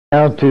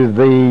Now to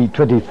the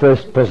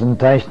 21st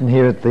presentation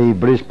here at the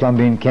British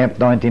Columbian Camp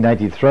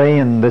 1983,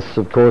 and this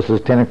of course is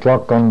 10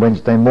 o'clock on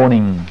Wednesday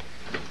morning.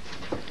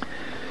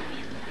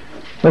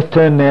 Let's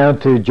turn now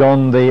to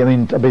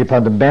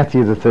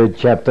Matthew the 3rd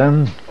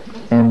chapter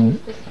and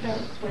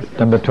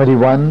number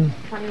 21.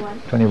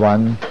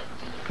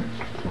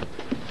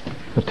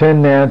 We'll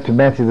turn now to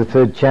Matthew the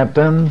 3rd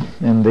chapter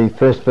and the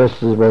first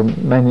verses, well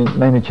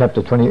mainly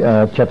chapter 3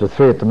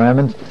 at the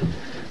moment.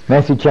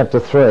 Matthew chapter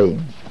 3.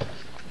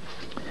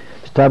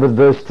 Start with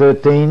verse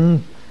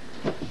 13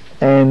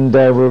 and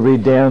we'll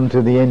read down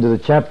to the end of the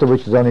chapter,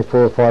 which is only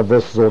 4 or 5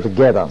 verses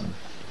altogether.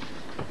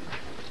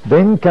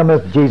 Then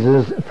cometh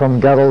Jesus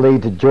from Galilee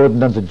to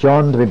Jordan unto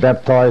John to be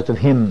baptized of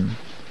him.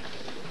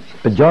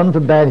 But John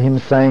forbade him,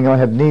 saying, I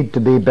have need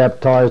to be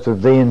baptized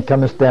of thee, and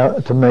comest thou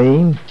to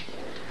me?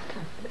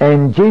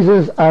 And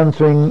Jesus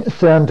answering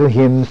said unto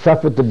him,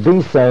 Suffer it to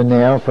be so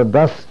now, for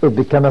thus it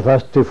becometh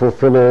us to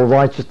fulfill all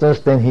righteousness.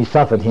 Then he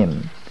suffered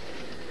him.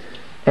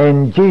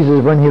 And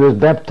Jesus, when he was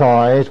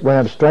baptized,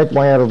 went up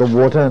straightway out of the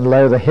water, and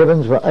lo, the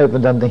heavens were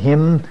opened unto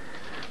him,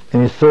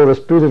 and he saw the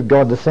Spirit of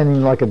God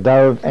descending like a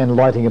dove and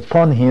lighting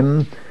upon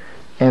him.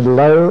 And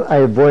lo,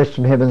 a voice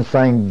from heaven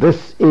saying,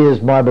 This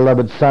is my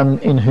beloved Son,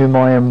 in whom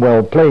I am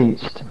well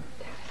pleased.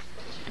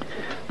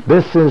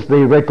 This is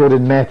the record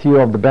in Matthew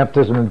of the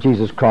baptism of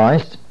Jesus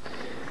Christ,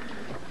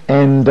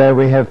 and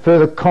we have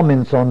further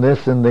comments on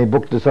this in the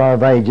book Desire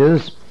of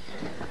Ages,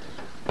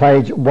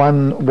 page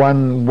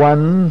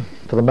 111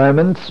 for the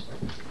moment.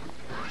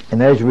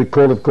 And as you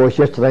recall, of course,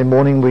 yesterday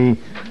morning we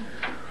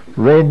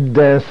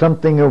read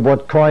something of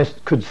what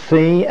Christ could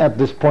see at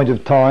this point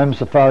of time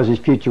so far as his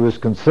future was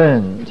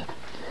concerned.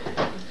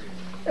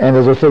 And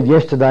as I said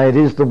yesterday, it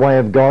is the way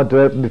of God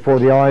to open before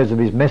the eyes of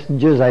his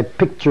messengers a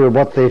picture of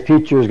what their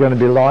future is going to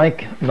be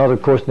like, not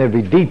of course in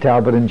every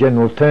detail but in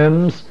general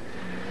terms.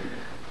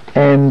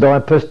 And I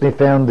personally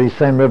found the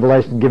same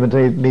revelation given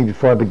to me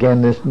before I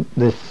began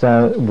this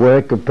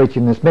work of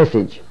preaching this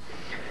message.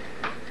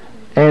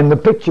 And the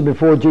picture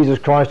before Jesus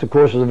Christ, of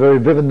course, is a very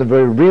vivid and a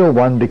very real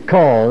one,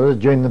 because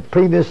during the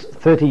previous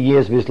 30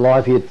 years of his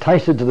life he had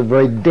tasted to the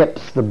very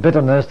depths the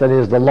bitterness that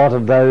is the lot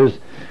of those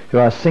who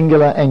are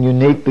singular and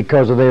unique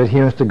because of their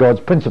adherence to God's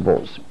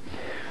principles.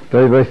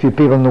 Very, very few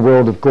people in the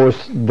world, of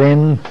course,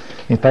 then,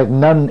 in fact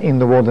none in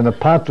the world and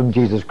apart from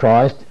Jesus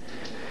Christ,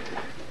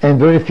 and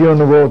very few in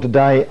the world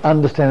today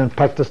understand and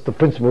practice the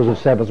principles of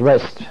Sabbath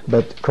rest.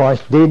 But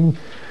Christ did,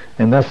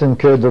 and thus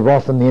incurred the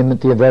wrath and the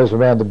enmity of those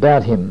around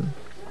about him.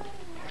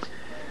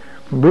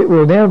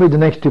 We'll now read the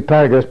next two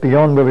paragraphs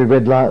beyond where we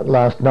read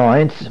last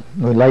night,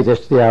 or late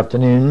yesterday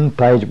afternoon,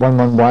 page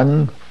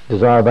 111,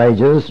 Desire of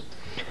Ages.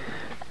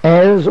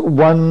 As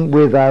one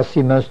with us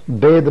he must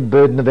bear the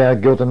burden of our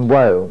guilt and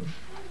woe.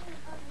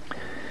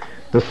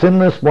 The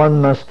sinless one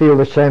must feel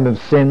the shame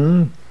of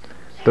sin.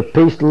 The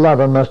peace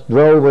lover must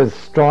dwell with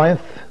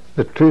strife.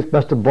 The truth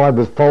must abide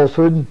with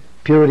falsehood,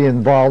 purity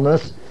and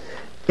vileness.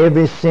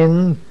 Every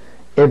sin,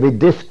 every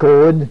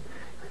discord,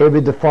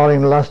 every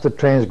defiling lust that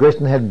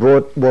transgression had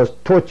brought was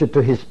torture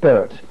to his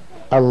spirit.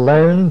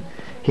 Alone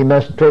he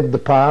must tread the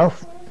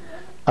path.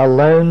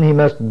 Alone he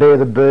must bear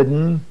the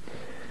burden.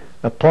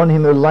 Upon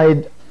him who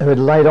had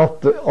laid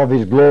off of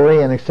his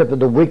glory and accepted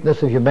the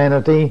weakness of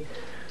humanity,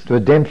 the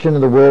redemption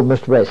of the world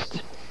must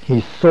rest. He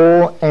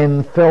saw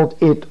and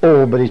felt it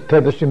all, but his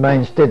purpose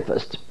remained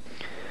steadfast.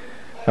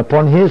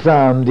 Upon his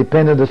arm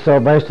depended the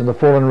salvation of the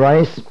fallen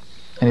race,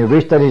 and he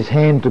reached out his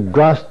hand to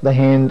grasp the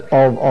hand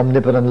of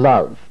omnipotent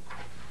love.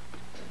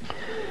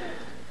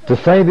 To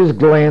save his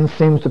glance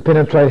seems to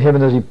penetrate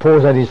heaven as he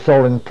pours out his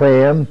soul in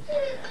prayer.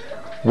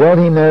 Well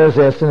he knows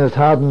our sin has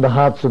hardened the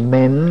hearts of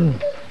men,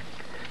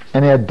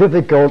 and how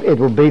difficult it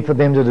will be for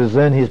them to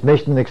discern his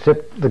mission and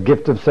accept the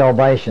gift of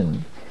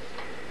salvation.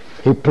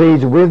 He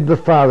pleads with the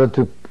Father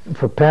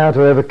for power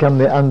to overcome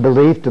their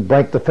unbelief, to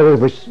break the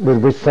fetters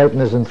with which Satan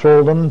has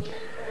enthralled them,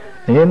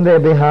 and in their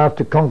behalf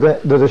to conquer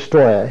the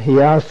destroyer.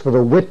 He asks for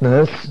the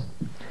witness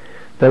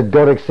that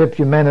God accepts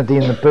humanity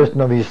in the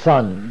person of his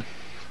Son.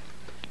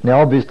 Now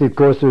obviously, of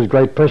course, there was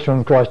great pressure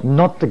on Christ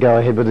not to go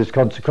ahead with his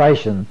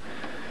consecration,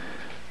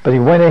 but he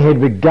went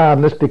ahead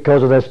regardless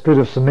because of that spirit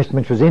of submission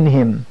which was in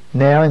him.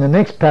 Now in the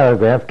next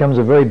paragraph comes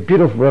a very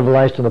beautiful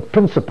revelation of the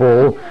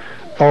principle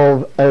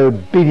of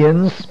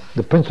obedience,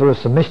 the principle of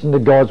submission to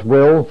God's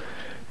will,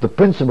 the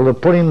principle of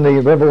putting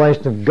the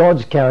revelation of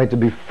God's character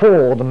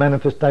before the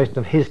manifestation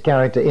of his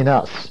character in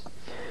us.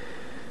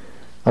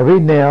 I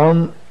read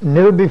now,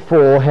 never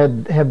before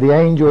have the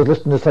angels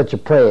listened to such a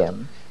prayer.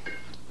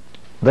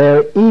 They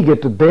are eager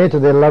to bear to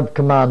their loved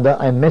commander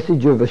a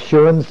message of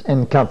assurance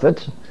and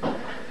comfort.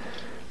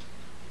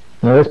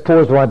 Now let's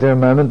pause right there a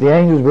moment. The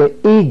angels were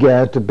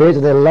eager to bear to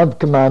their loved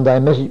commander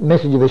a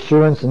message of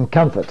assurance and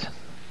comfort.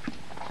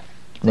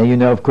 Now you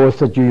know, of course,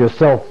 that you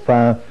yourself,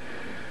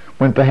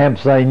 when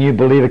perhaps a new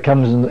believer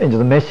comes into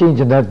the message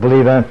and that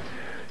believer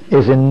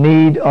is in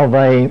need of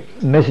a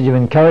message of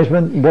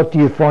encouragement, what do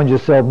you find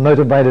yourself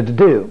motivated to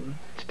do?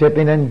 Step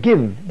in and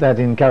give that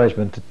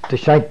encouragement, to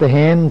shake the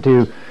hand,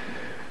 to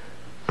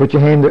put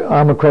your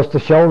arm across the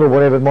shoulder,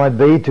 whatever it might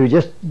be, to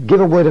just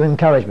give a word of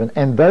encouragement.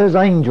 And those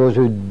angels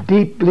who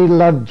deeply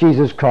loved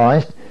Jesus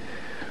Christ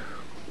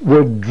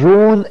were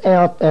drawn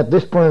out at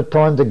this point of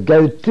time to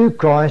go to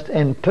Christ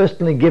and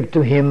personally give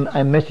to him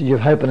a message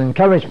of hope and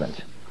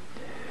encouragement.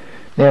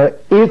 Now,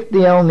 if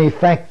the only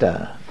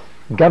factor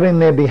governing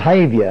their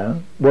behaviour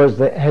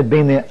had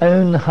been their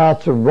own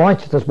hearts of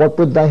righteousness, what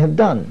would they have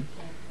done?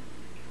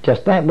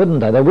 Just that, wouldn't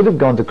they? They would have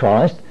gone to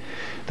Christ.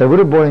 They would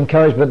have brought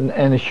encouragement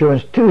and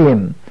assurance to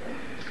him.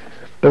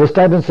 But the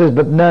statement says,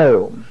 but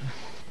no,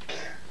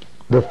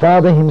 the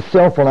Father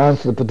himself will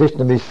answer the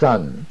petition of his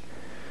Son.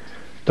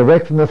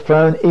 Direct from the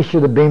throne issue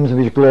the beams of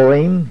his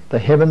glory. The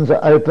heavens are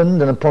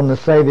opened, and upon the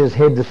Saviour's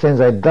head descends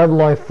a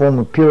dove-like form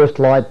of purest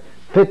light,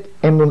 fit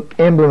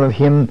emblem of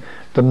him,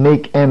 the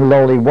meek and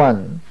lowly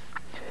one.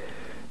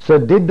 So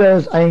did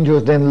those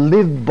angels then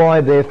live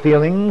by their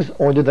feelings,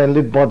 or did they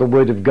live by the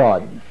Word of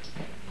God?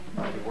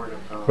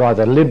 Right,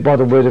 they lived by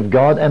the Word of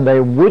God, and they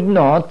would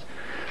not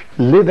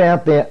live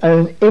out their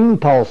own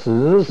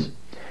impulses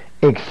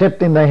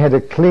excepting they had a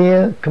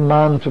clear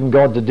command from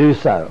God to do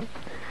so.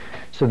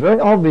 So very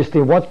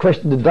obviously, what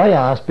question did they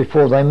ask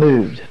before they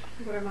moved?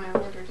 What are my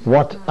orders?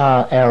 What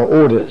are our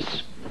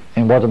orders?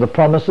 And what are the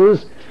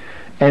promises?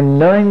 And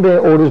knowing their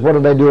orders, what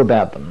did they do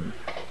about them?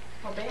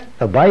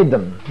 Obeyed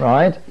them,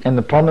 right? And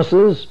the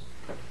promises,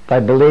 they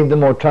believed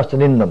them or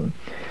trusted in them.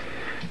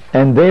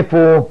 And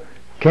therefore,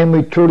 can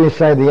we truly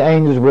say the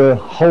angels were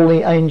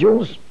holy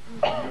angels?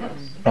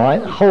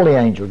 Right? Holy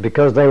angels,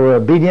 because they were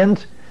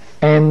obedient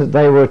and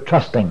they were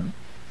trusting.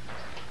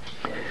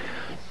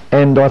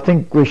 And I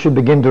think we should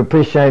begin to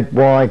appreciate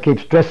why I keep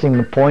stressing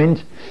the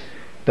point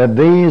that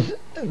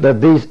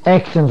these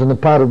actions on the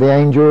part of the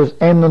angels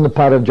and on the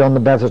part of John the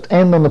Baptist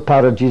and on the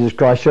part of Jesus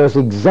Christ show us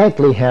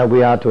exactly how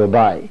we are to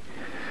obey.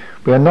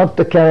 We are not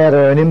to carry out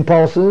our own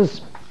impulses,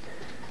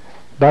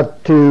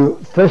 but to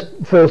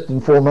first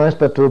and foremost,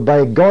 but to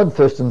obey God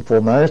first and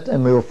foremost.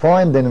 And we will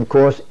find then, of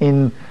course,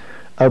 in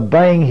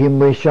obeying him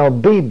we shall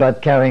be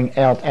but carrying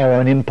out our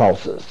own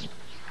impulses.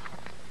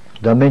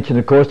 I mentioned,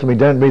 of course, that we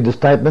don't read the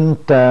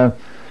statement the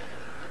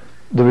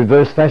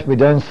reverse fashion. We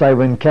don't say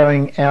when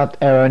carrying out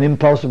our own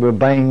impulses we're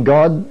obeying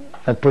God.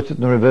 That puts it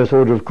in the reverse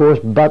order, of course.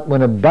 But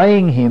when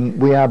obeying him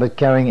we are but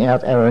carrying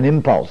out our own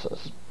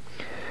impulses.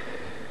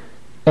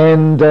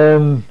 And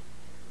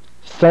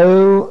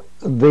so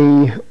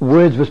the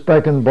words were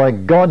spoken by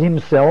God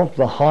himself,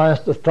 the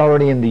highest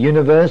authority in the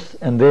universe,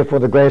 and therefore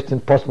the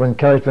greatest possible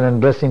encouragement and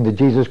blessing to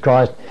Jesus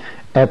Christ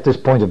at this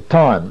point of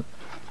time.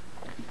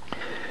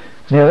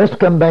 Now let's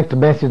come back to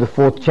Matthew the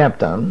 4th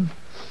chapter,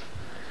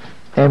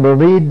 and we'll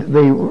read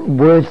the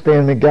words there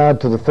in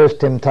regard to the first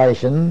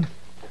temptation.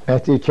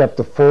 Matthew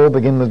chapter 4,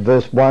 begin with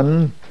verse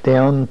 1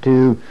 down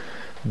to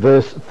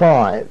verse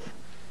 4.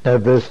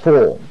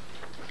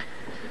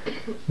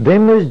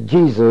 Then was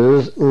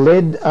Jesus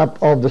led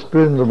up of the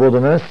Spirit in the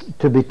wilderness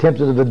to be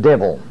tempted of the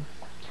devil.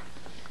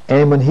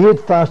 And when he had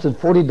fasted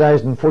 40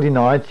 days and 40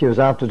 nights, he was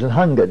afterwards and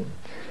hungered.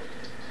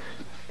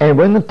 And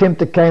when the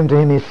tempter came to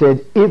him, he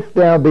said, If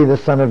thou be the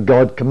Son of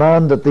God,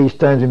 command that these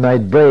stones be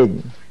made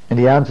bread. And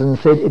he answered and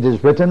said, It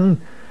is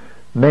written,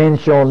 Man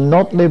shall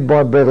not live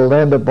by bread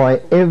alone, but by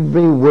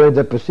every word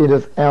that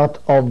proceedeth out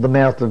of the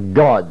mouth of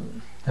God.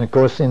 And of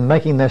course, in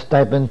making that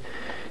statement,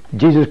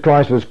 Jesus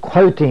Christ was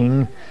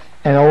quoting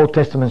an Old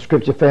Testament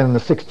scripture found in the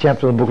 6th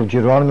chapter of the book of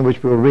Deuteronomy,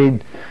 which we'll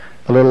read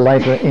a little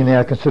later in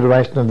our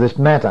consideration of this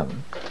matter.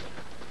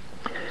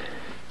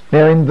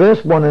 Now in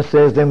verse 1 it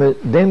says,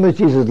 Then was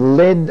Jesus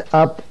led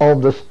up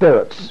of the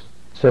spirits.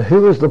 So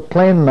who was the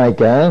plan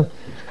maker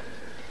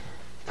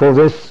for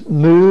this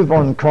move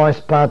on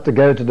Christ's part to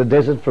go to the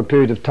desert for a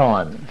period of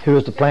time? Who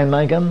was the plan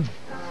maker?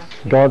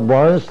 God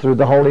was, through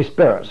the Holy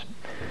Spirit.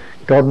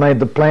 God made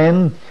the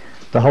plan.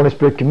 The Holy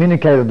Spirit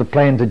communicated the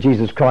plan to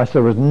Jesus Christ. So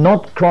it was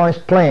not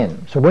Christ's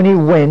plan. So when he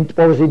went,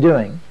 what was he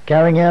doing?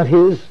 Carrying out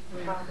his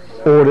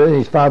orders,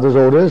 his Father's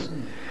orders.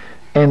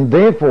 And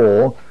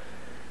therefore,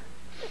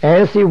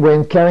 as he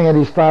went carrying out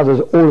his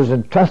Father's orders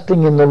and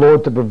trusting in the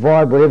Lord to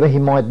provide whatever he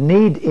might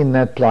need in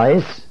that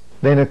place,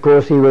 then of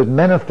course he was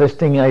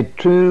manifesting a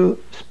true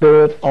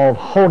spirit of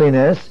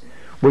holiness,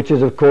 which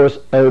is of course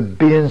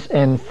obedience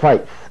and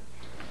faith.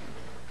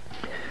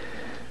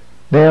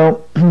 Now,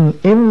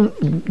 in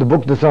the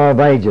book Desire of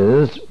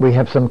Ages, we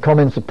have some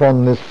comments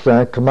upon this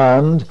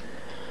command.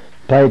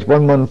 Page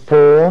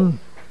 114,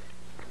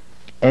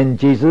 And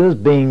Jesus,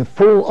 being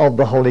full of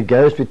the Holy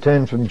Ghost,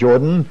 returned from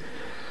Jordan,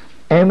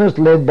 and was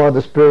led by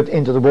the Spirit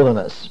into the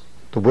wilderness.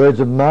 The words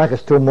of Mark are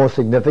still more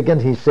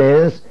significant. He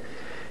says,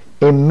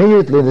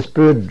 Immediately the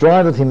Spirit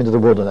driveth him into the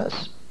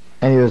wilderness,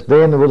 and he was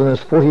there in the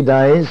wilderness 40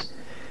 days,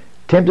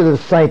 tempted of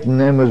Satan,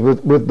 and was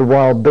with the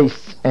wild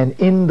beasts, and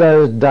in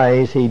those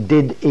days he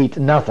did eat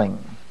nothing.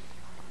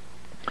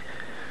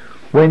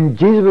 When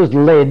Jesus was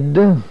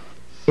led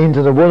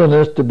into the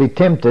wilderness to be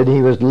tempted,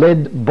 he was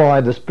led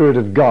by the Spirit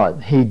of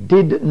God. He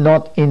did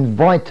not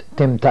invite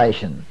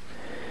temptation.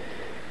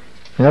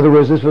 In other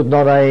words, this was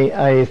not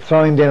a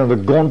throwing down of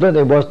the gauntlet.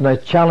 It wasn't a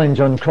challenge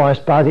on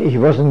Christ's part. He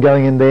wasn't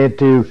going in there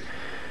to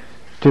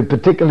to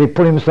particularly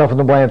put himself in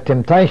the way of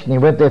temptation. He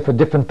went there for a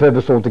different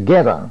purpose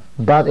altogether,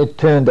 but it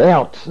turned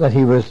out that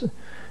he was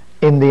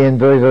in the end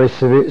very, very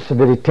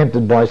severely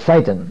tempted by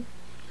Satan.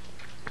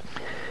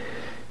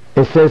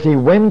 It says he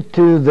went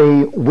to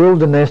the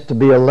wilderness to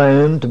be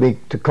alone,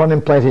 to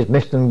contemplate his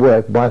mission and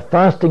work. By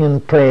fasting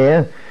and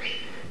prayer,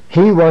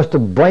 he was to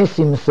brace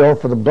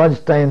himself for the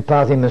blood-stained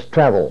path he must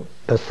travel.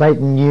 As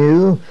Satan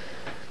knew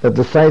that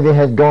the Saviour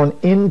had gone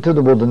into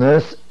the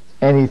wilderness,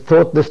 and he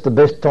thought this the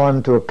best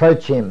time to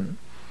approach him.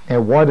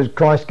 Now, why did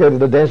Christ go to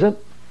the desert?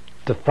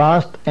 To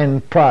fast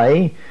and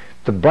pray,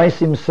 to brace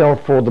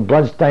himself for the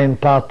blood-stained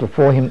path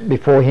before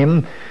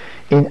him.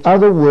 In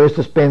other words,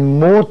 to spend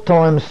more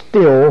time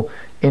still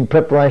in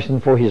preparation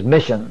for his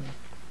mission.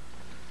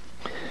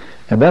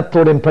 And that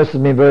thought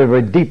impresses me very,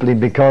 very deeply,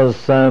 because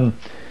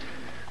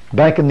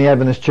back in the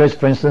Adventist Church,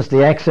 for instance,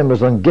 the accent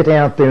was on get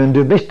out there and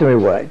do missionary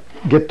work.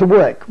 Get to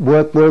work.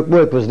 Work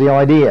was the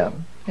idea.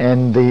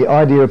 And the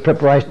idea of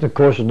preparation, of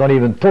course, was not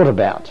even thought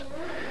about.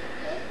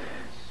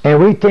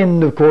 And we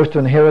tend, of course, to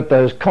inherit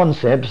those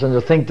concepts and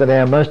to think that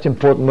our most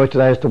important work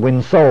today is to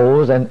win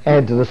souls and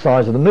add to the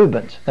size of the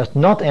movement. That's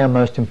not our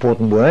most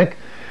important work,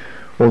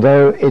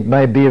 although it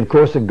may be, of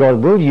course, that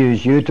God will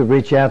use you to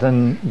reach out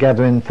and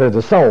gather in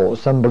further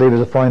souls. Some believers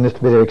will find this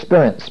to be their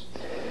experience.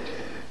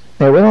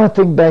 Now, when I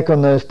think back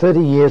on those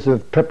 30 years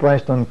of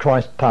preparation on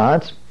Christ's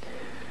part,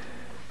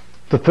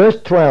 the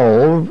first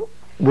 12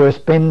 were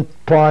spent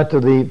prior to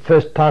the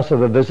first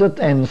Passover visit,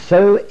 and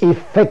so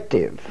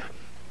effective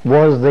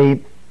was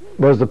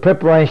the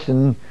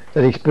preparation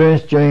that he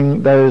experienced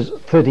during those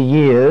 30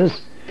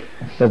 years,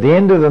 that at the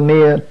end of a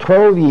mere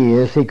 12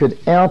 years he could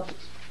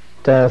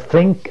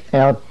think,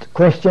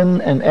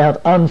 out-question and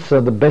out-answer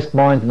the best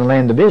minds in the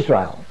land of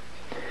Israel.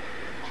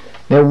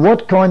 Now,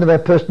 what kind of a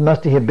person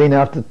must he have been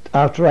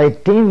after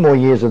 18 more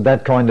years of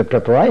that kind of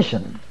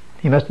preparation?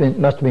 He must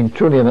have been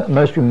truly a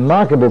most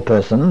remarkable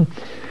person,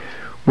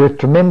 with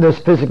tremendous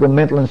physical,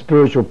 mental and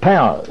spiritual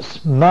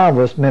powers,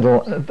 marvellous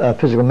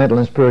physical, mental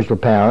and spiritual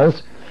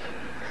powers.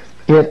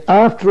 Yet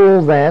after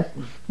all that,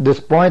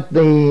 despite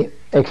the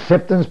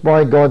acceptance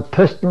by God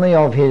personally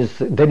of his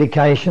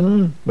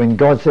dedication, when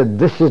God said,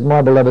 "This is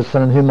my beloved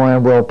Son in whom I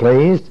am well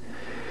pleased,"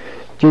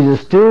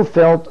 Jesus still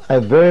felt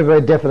a very,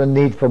 very definite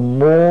need for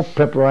more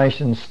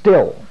preparation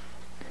still.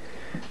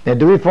 Now,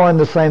 do we find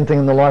the same thing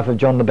in the life of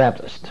John the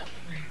Baptist?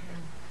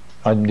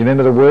 Do you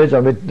remember the words? I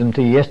read them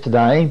to you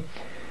yesterday.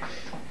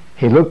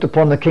 He looked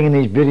upon the King and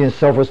his beauty and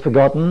self was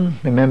forgotten.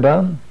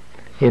 Remember?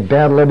 He had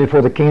bowed low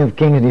before the King of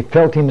Kings, and he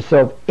felt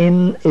himself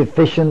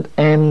inefficient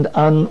and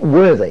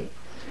unworthy.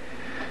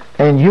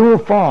 And you will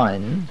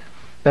find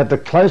that the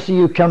closer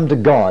you come to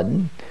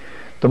God,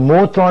 the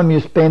more time you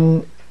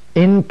spend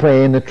in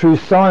prayer, in the true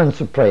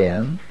science of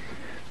prayer,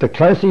 the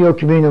closer your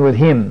communion with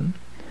him,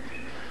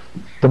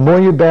 the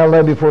more you bow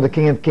low before the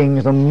King of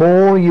Kings, the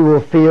more you will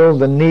feel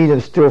the need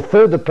of still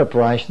further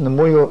preparation, the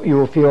more you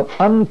will feel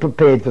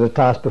unprepared for the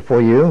task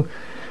before you,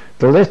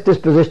 the less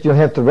disposition you'll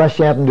have to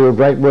rush out and do a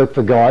great work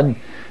for God,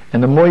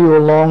 and the more you will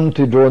long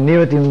to draw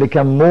nearer to him and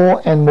become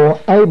more and more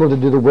able to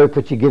do the work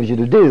which he gives you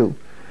to do.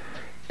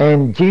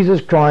 And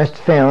Jesus Christ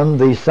found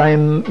the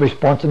same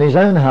response in his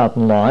own heart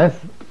and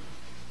life.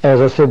 As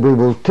I said, we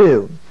will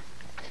too.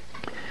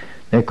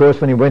 Now, of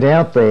course, when he went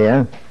out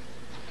there,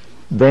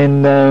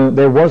 then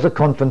there was a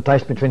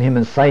confrontation between him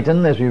and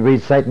Satan. As we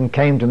read, Satan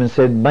came to him and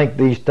said, "Make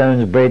these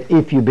stones bread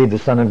if you be the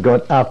Son of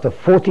God," after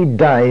 40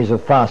 days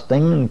of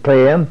fasting and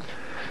prayer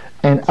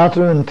and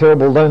utter and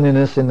terrible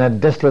loneliness in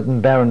that desolate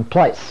and barren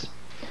place.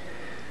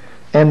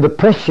 And the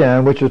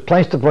pressure which was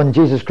placed upon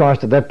Jesus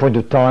Christ at that point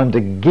of time to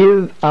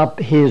give up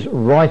his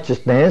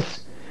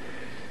righteousness,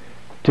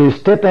 to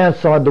step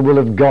outside the will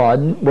of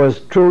God, was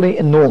truly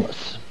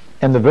enormous,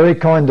 and the very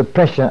kind of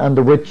pressure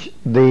under which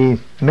the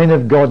men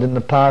of God in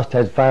the past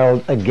had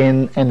failed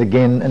again and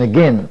again and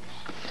again.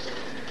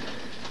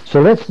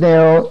 So let's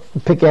now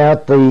pick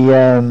out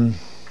the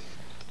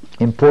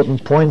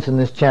important points in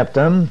this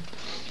chapter.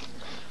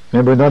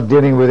 Remember, we're not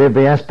dealing with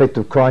every aspect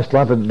of Christ's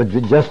life, but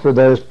just for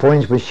those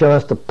points which show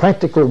us the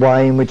practical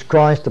way in which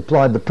Christ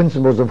applied the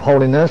principles of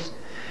holiness,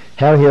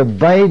 how he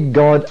obeyed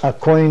God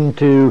according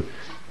to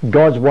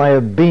God's way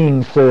of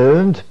being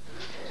served,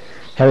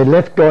 how he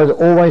left God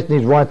always in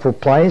his rightful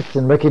place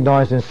and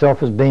recognized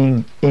himself as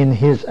being in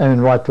his own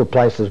rightful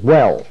place as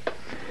well.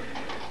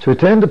 So we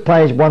turn to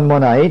page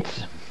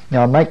 118.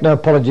 Now, I make no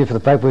apology for the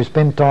fact that we've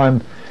spent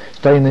time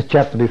studying this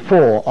chapter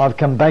before. I've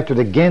come back to it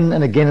again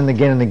and again and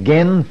again and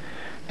again,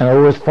 and I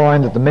always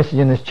find that the message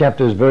in this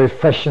chapter is very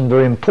fresh and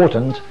very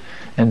important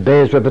and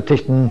bears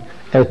repetition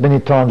as many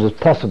times as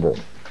possible.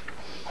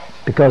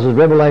 Because as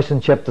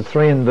Revelation chapter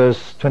 3 and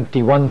verse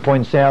 21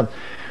 points out,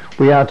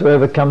 we are to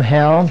overcome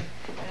how?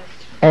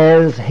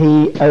 As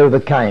he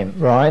overcame,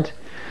 right?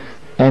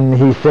 And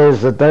he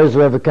says that those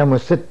who overcome will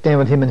sit down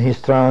with him in his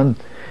throne,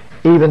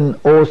 even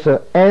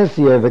also as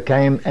he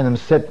overcame and am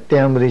set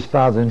down with his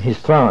Father in his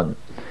throne.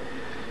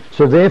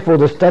 So therefore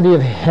the study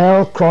of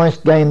how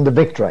Christ gained the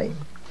victory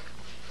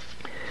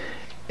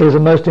is the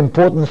most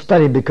important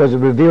study because it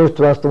reveals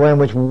to us the way in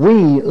which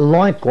we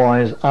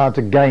likewise are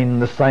to gain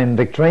the same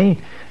victory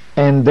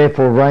and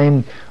therefore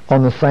reign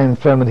on the same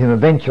throne with him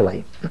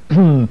eventually.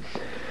 Now,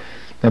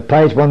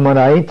 page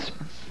 118.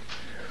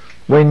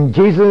 When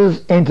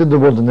Jesus entered the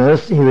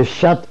wilderness, he was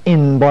shut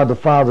in by the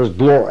Father's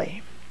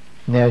glory.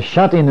 Now,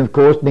 shut in, of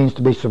course, means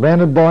to be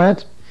surrounded by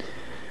it,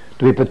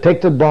 to be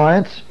protected by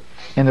it,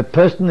 and a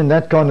person in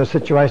that kind of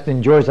situation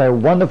enjoys a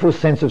wonderful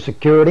sense of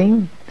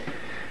security,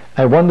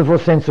 a wonderful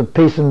sense of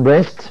peace and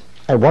rest,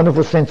 a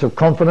wonderful sense of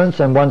confidence,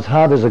 and one's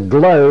heart is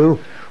aglow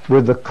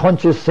with the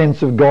conscious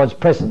sense of God's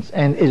presence.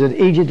 And is it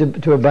easy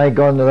to obey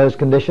God under those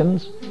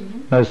conditions?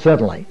 Mm-hmm. Most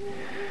certainly.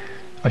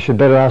 I should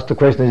better ask the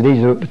question, is it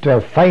easy to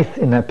have faith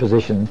in that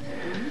position?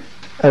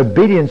 Mm-hmm.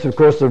 Obedience, of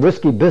course, is a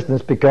risky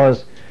business,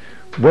 because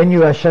when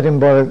you are shut in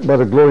by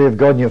the glory of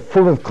God and you're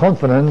full of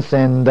confidence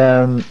and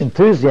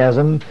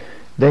enthusiasm,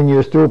 then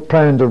you're still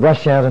prone to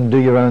rush out and do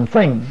your own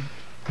thing.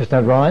 Is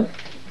that right?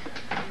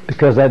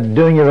 Because that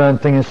doing your own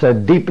thing is so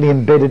deeply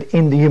embedded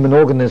in the human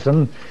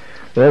organism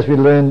that, as we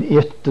learned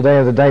yesterday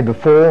or the day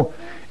before,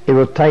 it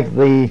will take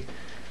the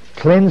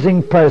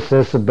cleansing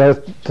process of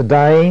both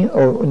today,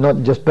 or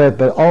not just both,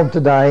 but of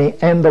today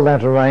and the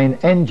latter rain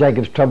and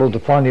Jacob's trouble, to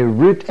finally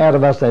root out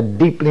of us that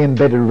deeply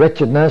embedded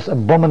wretchedness,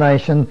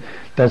 abomination,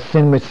 that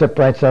sin which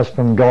separates us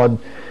from God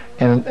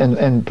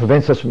and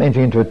prevents us from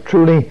entering into a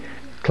truly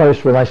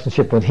close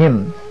relationship with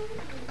him.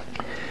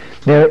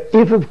 Now,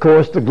 if of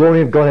course the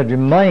glory of God had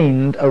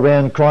remained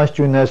around Christ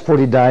during those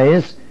 40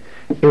 days,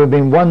 it would have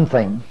been one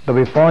thing, but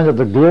we find that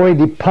the glory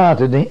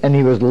departed and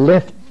he was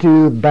left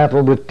to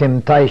battle with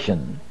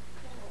temptation.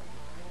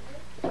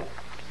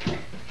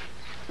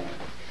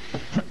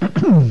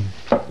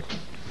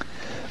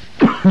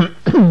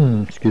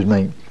 Excuse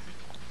me.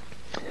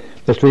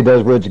 Let's read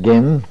those words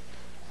again.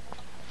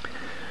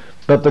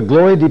 But the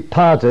glory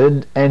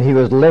departed and he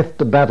was left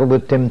to battle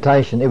with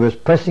temptation. It was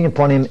pressing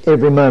upon him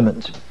every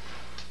moment.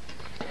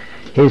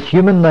 His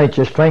human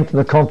nature shrank from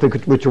the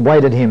conflict which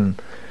awaited him.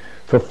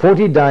 For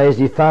 40 days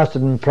he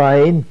fasted and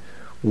prayed,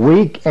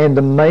 weak and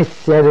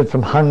emaciated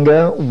from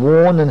hunger,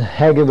 worn and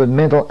haggard with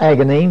mental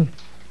agony.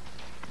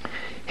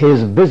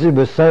 His visage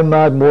was so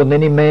marred more than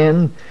any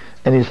man,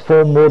 and his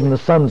form more than the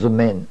sons of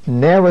men.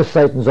 Now was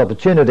Satan's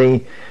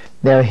opportunity.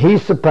 Now he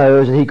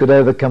supposed that he could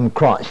overcome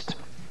Christ.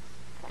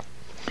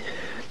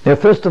 Now,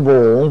 first of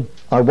all,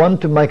 I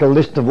want to make a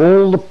list of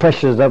all the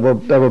pressures that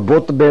were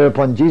brought to bear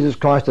upon Jesus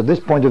Christ at this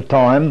point of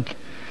time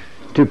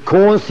to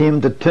cause him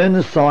to turn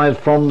aside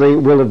from the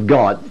will of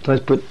God. So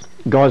let's put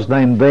God's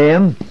name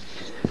there,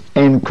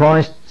 and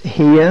Christ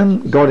here,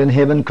 God in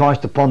heaven,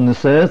 Christ upon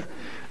this earth.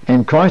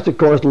 And Christ, of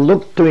course,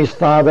 looked to his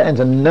Father and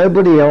to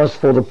nobody else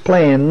for the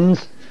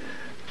plans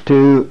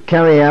to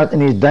carry out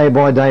in his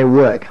day-by-day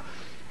work.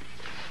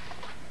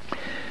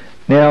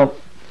 Now,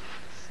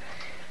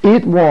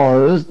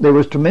 there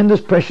was tremendous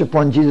pressure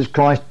upon Jesus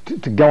Christ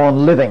to go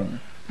on living.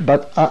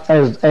 But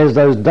as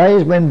those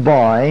days went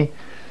by,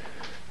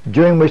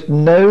 during which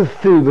no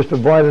food was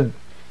provided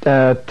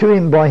to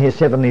him by his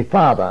Heavenly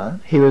Father,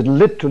 he was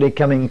literally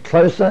coming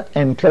closer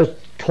and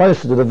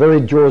closer to the very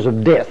jaws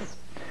of death.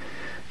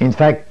 In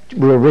fact,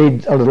 we'll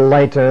read a little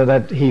later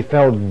that he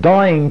fell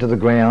dying to the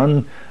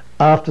ground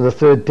after the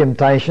third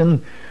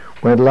temptation,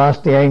 when at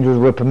last the angels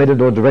were permitted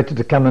or directed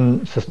to come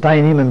and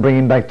sustain him and bring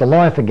him back to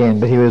life again.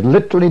 But he was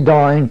literally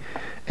dying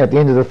at the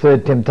end of the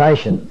third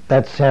temptation.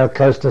 That's how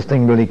close this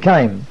thing really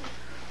came.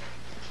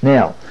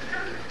 Now,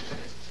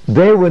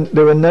 there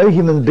were no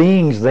human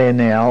beings there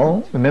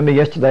now. Remember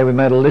yesterday we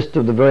made a list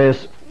of the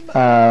various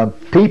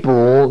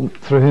people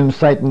through whom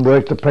Satan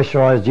worked to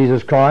pressurize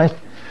Jesus Christ.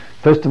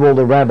 First of all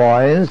the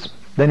rabbis,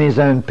 then his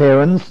own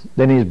parents,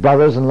 then his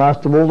brothers, and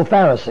last of all the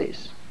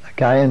Pharisees.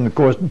 Okay, and of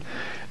course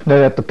no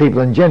doubt the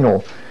people in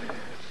general.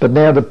 But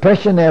now the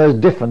pressure now is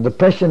different. The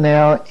pressure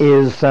now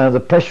is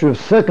the pressure of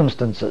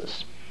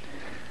circumstances.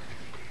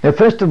 Now,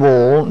 first of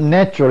all,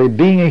 naturally,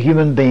 being a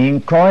human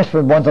being, Christ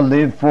would want to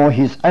live for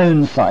his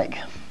own sake.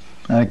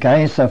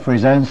 Okay, so for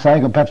his own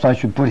sake, or perhaps I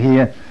should put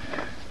here,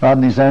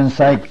 rather than his own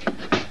sake,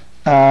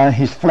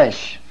 his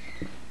flesh.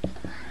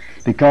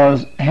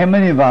 Because how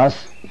many of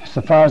us,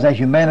 so far as our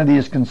humanity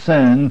is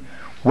concerned,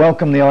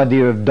 welcome the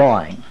idea of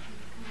dying?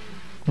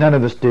 None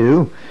of us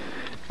do.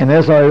 And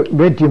as I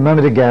read to you a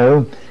moment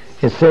ago,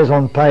 it says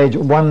on page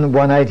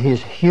 118,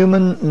 his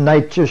human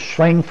nature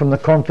shrank from the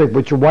conflict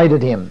which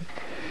awaited him.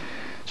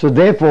 So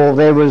therefore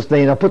there was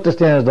I put this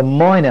down as the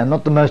minor,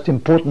 not the most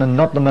important and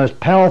not the most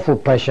powerful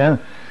pressure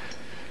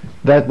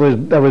that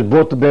was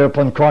brought to bear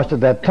upon Christ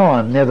at that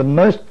time. Now the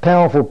most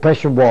powerful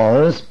pressure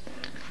was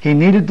he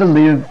needed to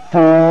live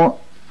for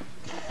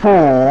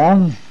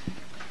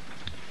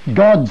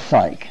God's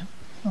sake.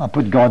 I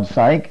put God's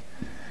sake,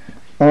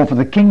 or for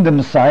the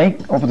kingdom's sake,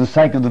 or for the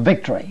sake of the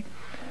victory.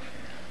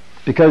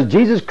 Because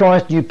Jesus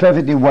Christ knew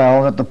perfectly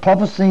well that the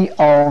prophecy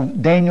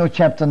of Daniel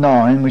chapter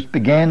 9, which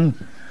began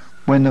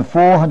when the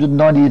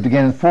 490 years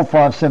began in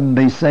 457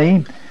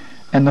 BC,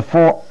 and the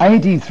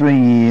 483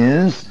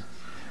 years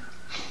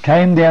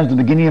came down to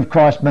the beginning of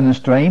Christ's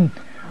ministry,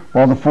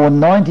 Well, the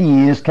 490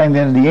 years came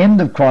down to the end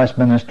of Christ's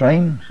ministry,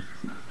 and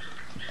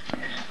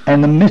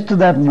in the midst of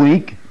that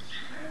week,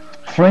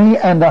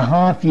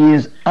 3.5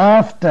 years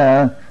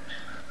after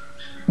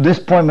this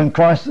point when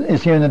Christ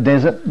is here in the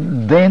desert,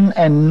 then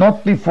and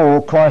not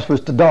before Christ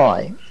was to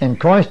die. And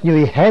Christ knew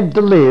he had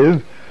to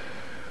live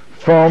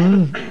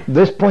from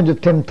this point of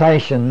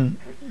temptation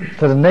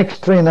for the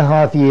next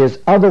 3.5 years,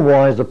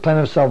 otherwise the plan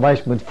of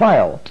salvation would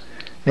fail.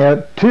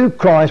 Now, to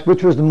Christ,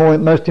 which was the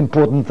most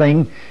important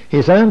thing,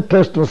 his own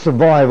personal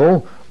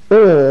survival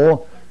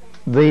or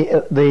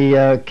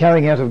the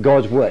carrying out of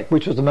God's work,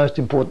 which was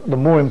the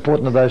more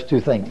important of those two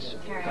things.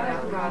 Carrying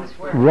out God's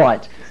work.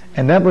 Right.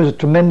 And that was a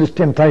tremendous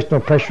temptation or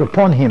pressure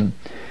upon him.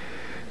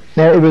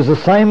 Now, it was the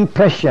same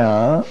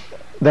pressure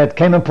that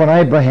came upon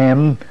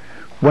Abraham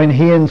when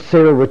he and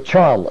Sarah were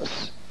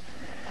childless.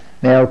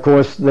 Now, of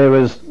course, there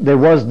was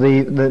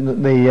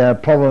the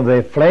problem of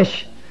their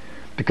flesh,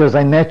 because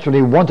they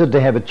naturally wanted to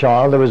have a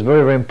child. That was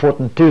very, very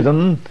important to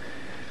them,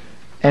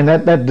 and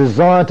that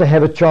desire to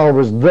have a child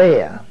was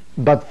there.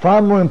 But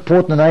far more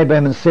important in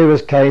Abraham and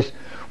Sarah's case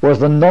was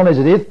the knowledge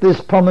that if this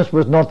promise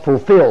was not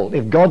fulfilled,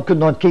 if God could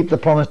not keep the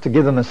promise to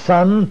give them a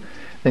son,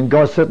 then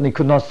God certainly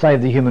could not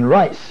save the human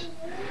race.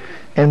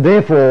 And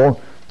therefore,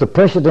 the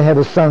pressure to have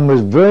a son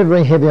was very,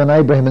 very heavy on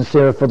Abraham and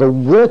Sarah for the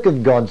work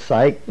of God's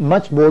sake,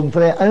 much more than for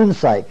their own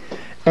sake.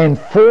 And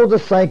for the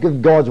sake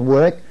of God's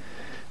work,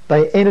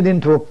 they entered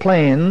into a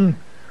plan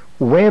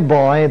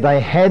whereby they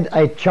had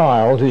a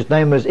child whose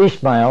name was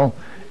Ishmael,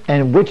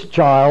 and which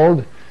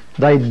child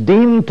they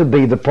deemed to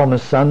be the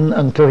promised son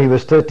until he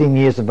was 13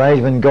 years of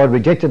age, when God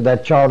rejected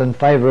that child in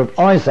favour of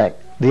Isaac,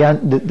 the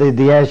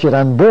as yet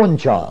unborn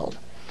child.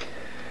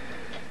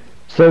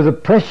 So the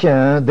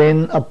pressure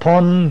then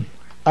upon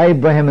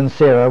Abraham and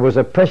Sarah was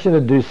a pressure to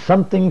do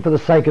something for the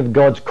sake of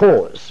God's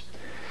cause.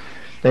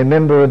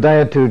 Remember a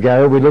day or two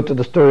ago we looked at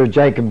the story of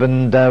Jacob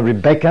and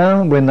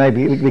Rebekah when they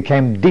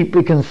became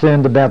deeply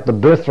concerned about the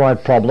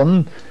birthright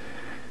problem.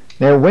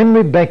 Now, when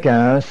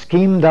Rebekah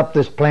schemed up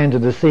this plan to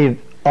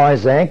deceive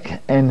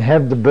Isaac and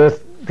have the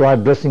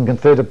birthright blessing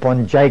conferred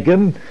upon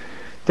Jacob,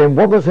 then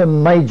what was her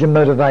major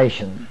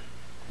motivation?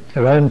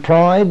 Her own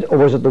pride, or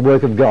was it the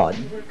work of God?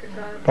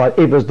 Right,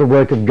 it was the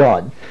work of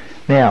God.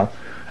 Now,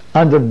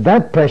 under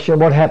that pressure,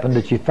 what happened?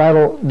 Did she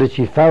fail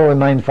or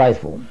remain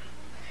faithful?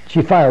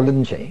 She failed,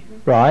 didn't she?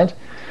 Right?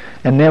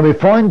 And now we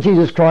find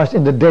Jesus Christ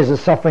in the desert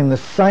suffering the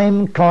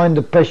same kind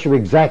of pressure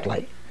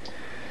exactly.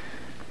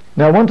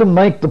 Now I want to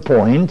make the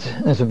point,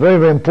 and it's a very,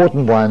 very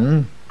important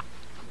one,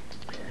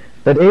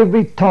 that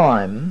every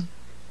time,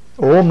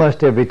 or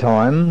almost every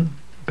time,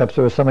 perhaps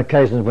there were some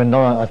occasions when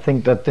not, I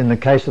think that in the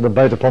case of the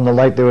boat upon the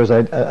lake there was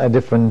a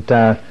different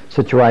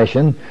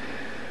situation,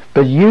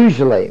 but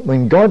usually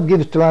when God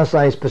gives to us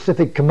a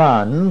specific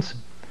command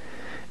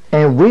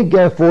and we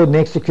go forward in the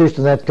execution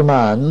of that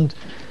command,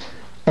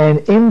 and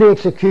in the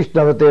execution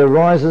of it there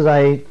arises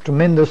a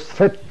tremendous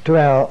threat to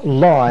our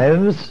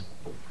lives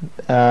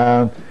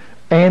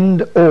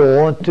and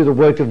or to the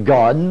work of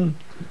God,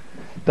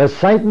 that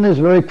Satan is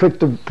very quick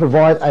to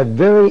provide a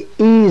very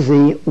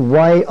easy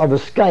way of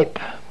escape,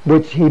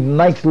 which he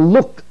makes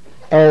look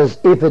as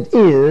if it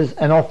is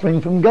an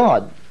offering from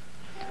God.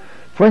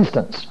 For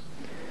instance,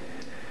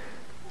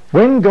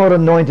 when God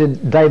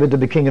anointed David to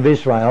be king of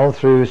Israel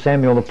through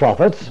Samuel the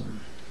prophet,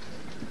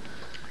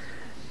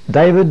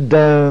 David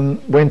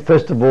went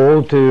first of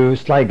all to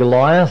slay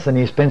Goliath, and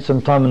he spent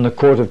some time in the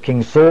court of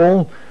King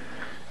Saul.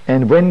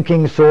 And when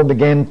King Saul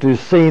began to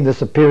see the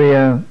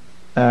superior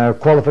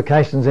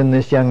qualifications in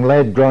this young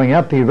lad growing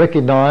up, he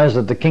recognized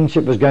that the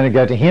kingship was going to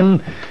go to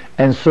him,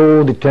 and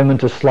Saul determined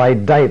to slay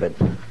David.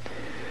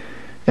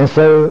 And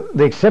so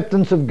the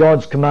acceptance of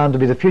God's command to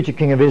be the future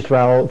king of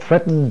Israel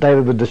threatened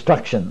David with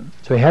destruction.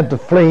 So he had to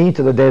flee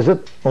to the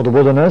desert or the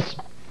wilderness,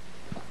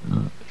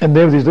 and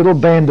there was this little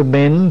band of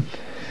men,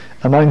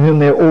 among whom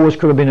there always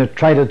could have been a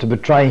traitor to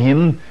betray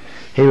him.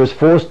 He was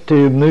forced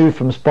to move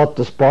from spot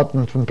to spot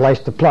and from place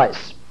to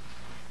place.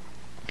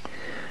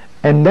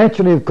 And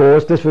naturally, of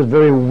course, this was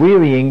very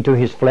wearying to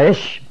his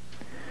flesh,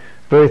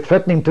 very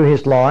threatening to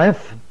his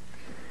life.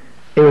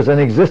 It was an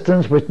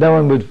existence which no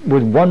one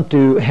would want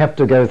to have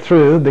to go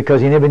through, because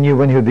he never knew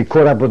when he would be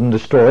caught up with and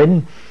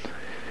destroyed.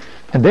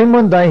 And then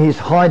one day he's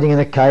hiding in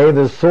a cave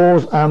as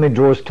Saul's army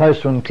draws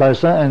closer and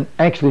closer and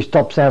actually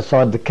stops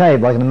outside the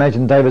cave. I can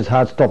imagine David's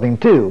heart stopping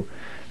too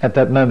at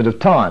that moment of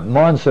time.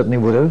 Mine certainly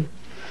would have.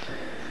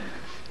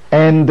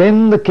 And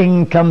then the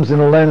king comes in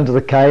alone into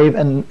the cave,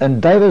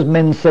 and David's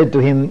men said to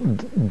him,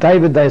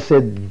 David, they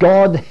said,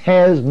 God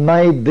has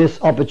made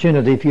this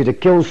opportunity for you to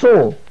kill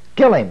Saul.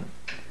 Kill him.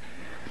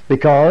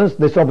 Because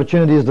this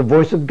opportunity is the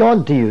voice of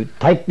God to you.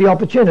 Take the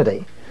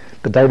opportunity.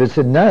 But David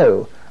said,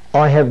 no,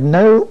 I have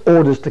no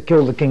orders to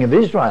kill the king of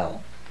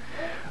Israel.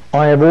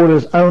 I have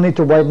orders only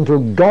to wait until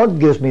God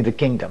gives me the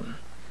kingdom.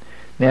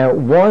 Now,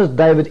 was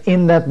David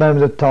in that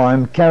moment of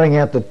time carrying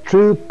out the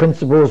true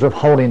principles of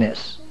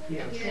holiness?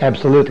 Yes.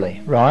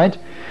 Absolutely, right?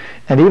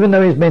 And even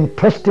though his men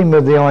pressed him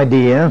with the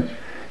idea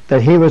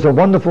that here was a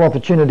wonderful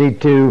opportunity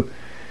to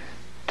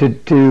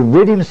to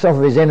rid himself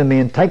of his enemy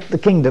and take the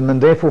kingdom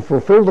and therefore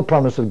fulfill the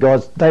promise of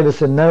God, David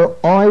said, no,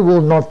 I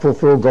will not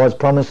fulfill God's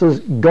promises.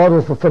 God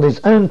will fulfill his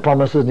own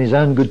promises in his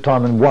own good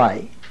time and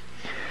way.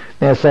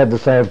 Now, sad to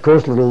say, of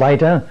course, a little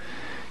later,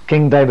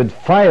 King David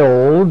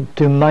failed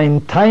to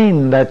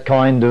maintain that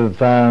kind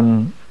of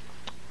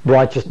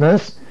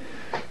righteousness,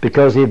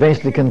 because he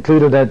eventually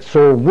concluded that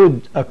Saul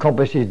would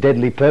accomplish his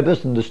deadly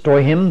purpose and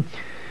destroy him.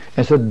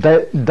 And so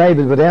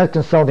David, without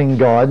consulting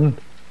God,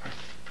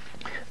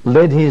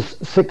 led his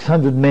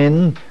 600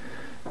 men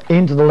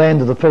into the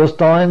land of the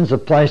Philistines, a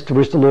place to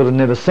which the Lord had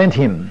never sent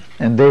him.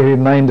 And there he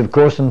remained, of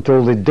course,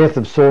 until the death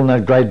of Saul in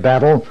that great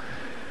battle,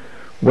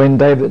 when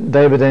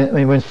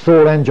when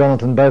Saul and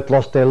Jonathan both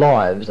lost their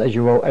lives, as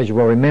you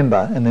well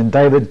remember. And then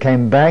David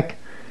came back,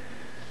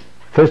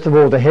 first of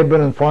all to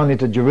Hebron and finally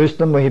to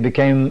Jerusalem, where he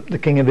became the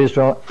king of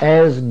Israel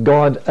as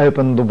God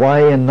opened the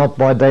way and not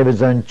by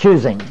David's own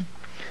choosing.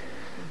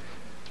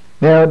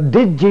 Now,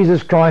 did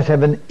Jesus Christ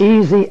have an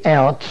easy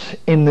out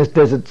in this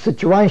desert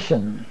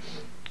situation,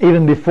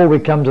 even before we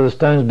come to the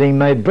stones being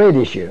made bread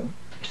issue?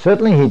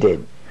 Certainly he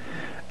did.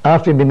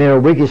 After he'd been there a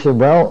week, he said,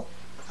 well,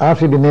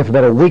 after he'd been there for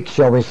about a week,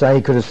 shall we say,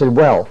 he could have said,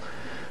 well,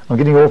 I'm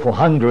getting awful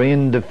hungry,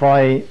 and if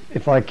I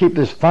keep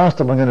this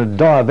fast up, I'm going to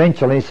die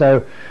eventually,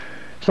 so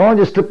I'll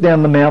just slip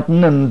down the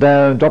mountain and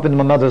drop into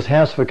my mother's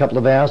house for a couple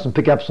of hours and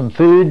pick up some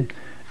food,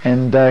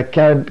 and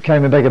carry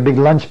me back a big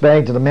lunch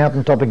bag to the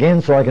mountaintop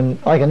again, so I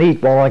can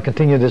eat while I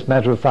continue this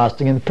matter of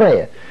fasting and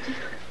prayer.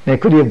 Now,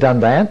 could he have done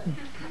that?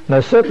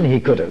 No, certainly he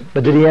could have.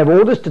 But did he have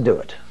orders to do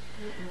it?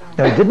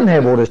 No, he didn't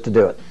have orders to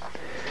do it.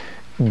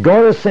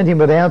 God has sent him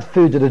without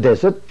food to the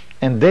desert,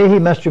 and there he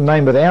must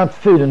remain without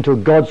food until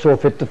God saw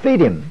fit to feed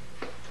him.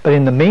 But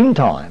in the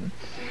meantime,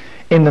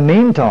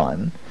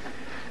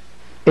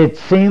 it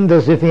seemed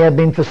as if he had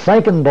been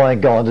forsaken by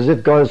God, as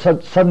if God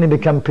had suddenly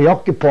become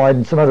preoccupied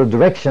in some other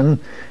direction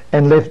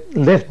and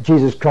left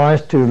Jesus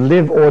Christ to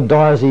live or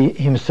die as he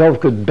himself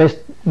could best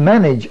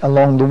manage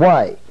along the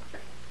way.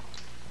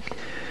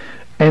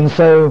 And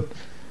so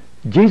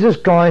Jesus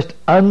Christ,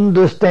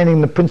 understanding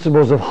the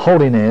principles of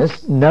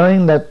holiness,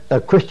 knowing that a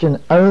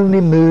Christian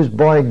only moves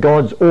by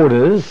God's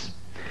orders,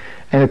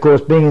 and of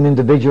course being an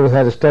individual who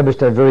had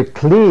established a very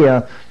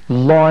clear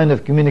line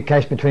of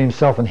communication between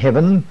himself and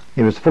heaven,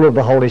 he was full of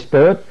the Holy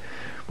Spirit,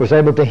 was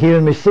able to hear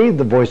and receive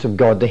the voice of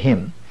God to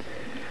him.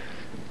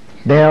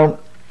 Now,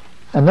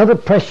 another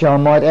pressure I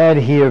might add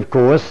here, of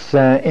course,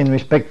 in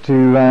respect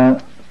to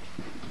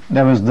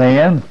that was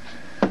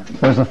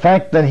the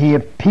fact that he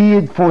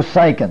appeared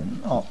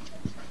forsaken.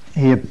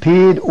 He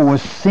appeared or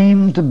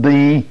seemed to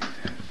be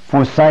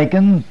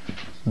forsaken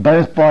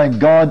both by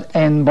God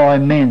and by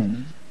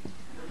men.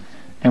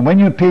 And when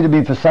you appear to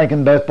be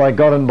forsaken both by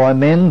God and by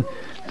men,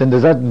 then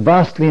does that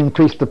vastly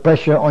increase the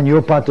pressure on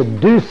your part to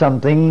do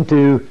something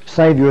to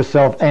save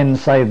yourself and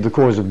save the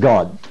cause of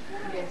God?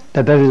 Yes.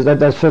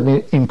 That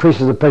certainly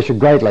increases the pressure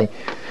greatly.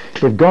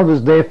 If God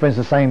was there, for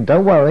instance, saying,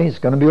 don't worry, it's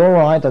going to be all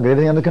right, I've got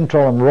everything under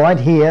control, I'm right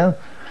here,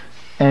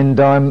 and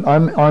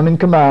I'm in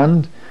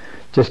command,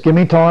 just give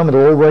me time,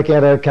 it'll all work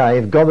out okay.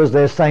 If God was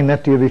there saying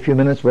that to you every few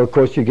minutes, well, of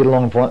course you'd get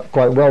along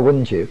quite well,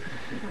 wouldn't you?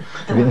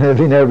 There'd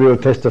be no real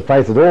test of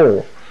faith at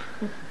all,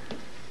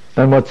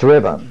 none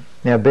whatsoever.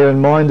 Now, bear in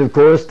mind, of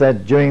course,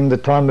 that during the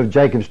time of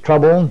Jacob's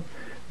trouble,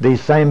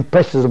 these same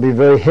pressures will be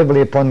very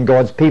heavily upon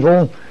God's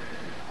people.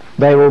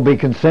 They will be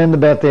concerned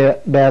about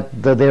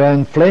their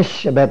own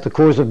flesh, about the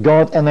cause of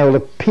God, and they will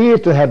appear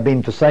to have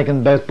been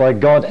forsaken both by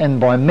God and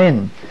by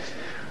men.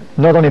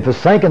 Not only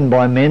forsaken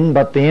by men,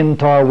 but the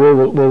entire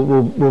world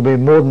will be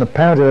more than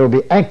apparent. They will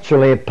be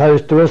actually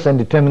opposed to us and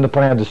determined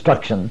upon our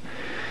destruction.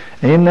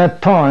 And in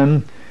that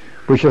time,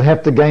 we shall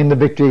have to gain the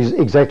victories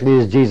exactly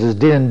as Jesus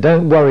did. And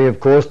don't worry, of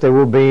course, there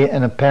will be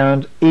an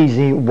apparent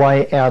easy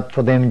way out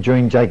for them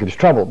during Jacob's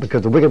trouble,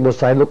 because the wicked will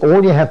say, look,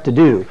 all you have to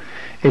do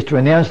is to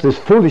renounce this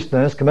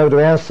foolishness, come over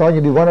to our side,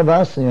 you'll be one of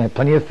us, and you have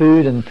plenty of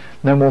food and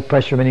no more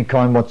pressure of any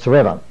kind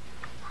whatsoever.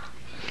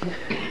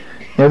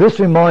 Now, this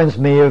reminds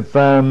me of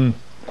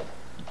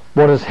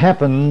what has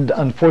happened,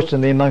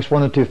 unfortunately, amongst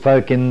one or two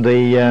folk in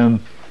the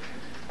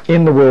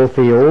world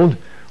field.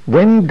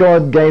 When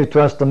God gave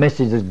to us the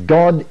message that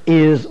God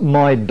is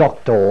my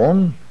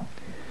doctor,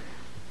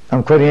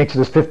 I'm quoting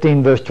Exodus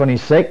 15 verse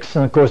 26,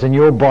 and of course in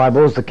your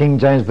Bibles, the King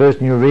James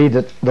Version, you read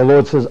that the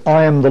Lord says,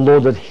 I am the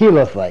Lord that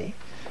healeth thee.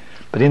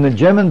 But in the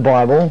German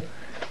Bible,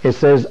 it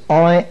says,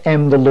 I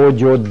am the Lord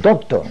your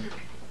doctor.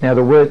 Now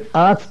the word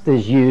Arzt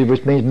is used,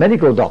 which means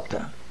medical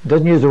doctor. It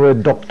doesn't use the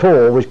word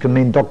doctor, which can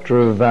mean doctor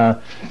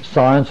of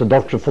science, or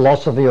doctor of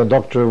philosophy, or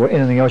doctor of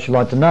anything else you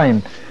like to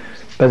name.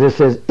 But it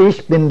says,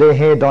 Ich bin der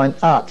Herr dein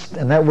Arzt.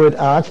 And that word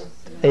Arzt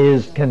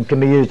can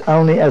be used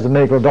only as a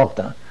medical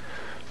doctor.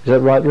 Is that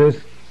right,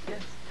 Ruth?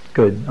 Yes.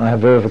 Good. I have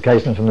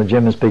verification from the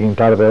German-speaking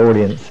part of our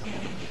audience.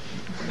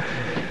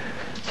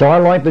 So I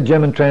like the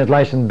German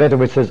translation better,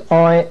 which says,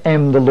 I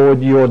am the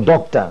Lord your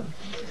doctor.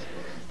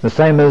 The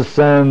same as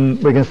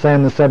we can say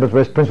in the Sabbath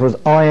Rest principles,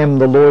 I am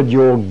the Lord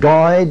your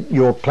guide,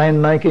 your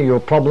plan maker, your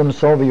problem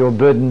solver, your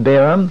burden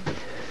bearer.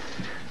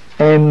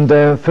 And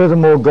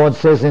furthermore, God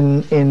says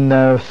in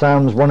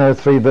Psalms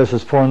 103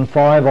 verses 4 and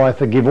 5, I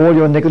forgive all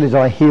your iniquities,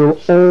 I heal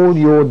all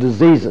your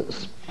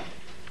diseases.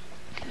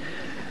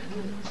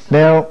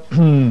 Now,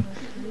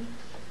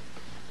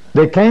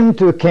 there came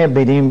to a camp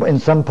meeting in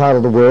some part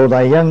of the world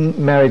a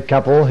young married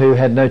couple who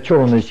had no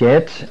children as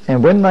yet,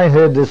 and when they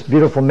heard this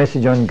beautiful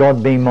message on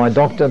God being my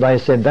doctor, they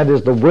said, that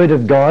is the word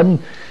of God,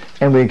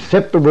 and we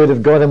accept the word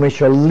of God and we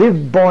shall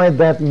live by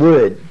that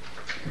word.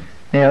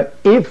 Now,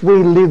 if we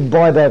live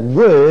by that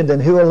word, then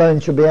who alone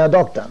should be our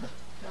doctor?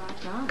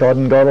 God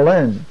and God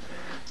alone.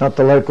 Not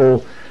the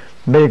local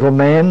medical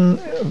man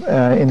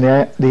in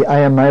the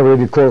AMA,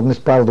 whatever you call it in this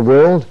part of the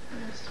world.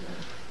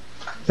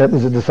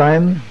 Is it the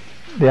same?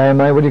 The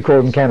AMA, what do you call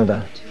it in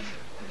Canada?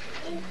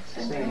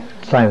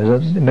 Same,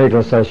 is it? The Medical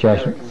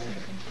Association.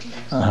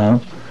 And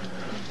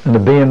the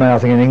BMA, I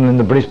think in England,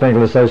 the British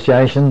Medical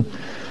Association,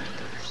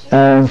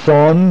 and so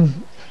on.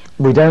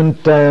 We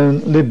don't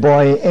live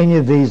by any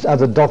of these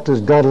other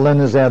doctors. God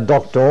alone is our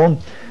doctor.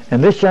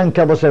 And this young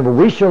couple said, well,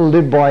 we shall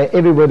live by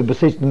every word that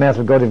proceeds from the mouth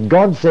of God. If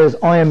God says,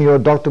 I am your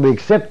doctor, we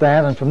accept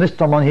that, and from this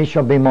time on he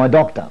shall be my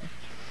doctor.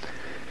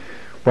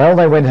 Well,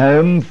 they went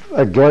home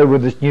aglow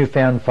with this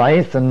newfound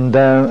faith, and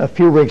a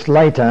few weeks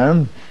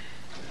later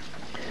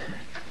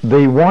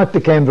the wife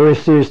became very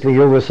seriously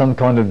ill with some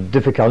kind of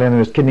difficulty, and there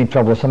was kidney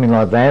trouble or something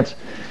like that,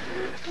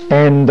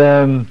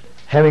 and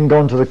having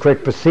gone to the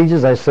correct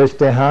procedures, they searched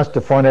their hearts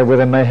to find out where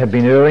they may have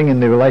been erring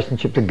in their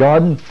relationship to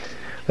God.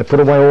 They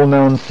put away all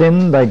known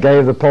sin, they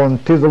gave the problem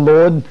to the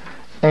Lord,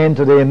 and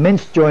to their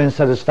immense joy and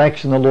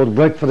satisfaction the Lord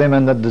worked for them,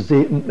 and the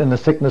disease and the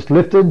sickness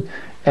lifted,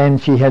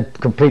 and she had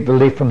complete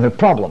relief from her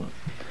problem.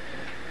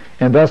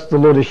 And thus the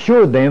Lord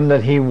assured them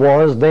that he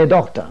was their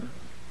doctor.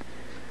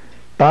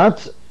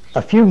 But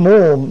a few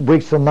more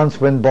weeks or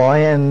months went by,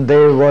 and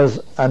there was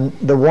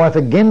the wife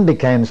again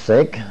became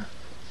sick,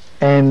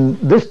 and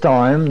this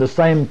time the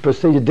same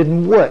procedure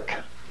didn't work.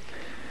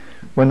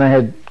 When they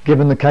had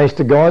given the case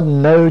to God,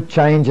 no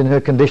change in her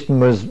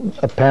condition was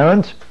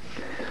apparent,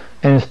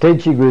 and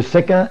instead she grew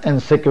sicker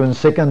and sicker and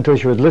sicker until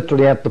she was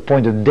literally at the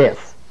point of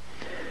death.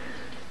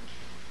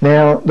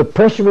 Now the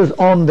pressure was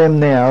on them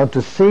now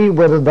to see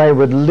whether they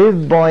would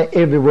live by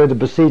every word that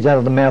proceeds out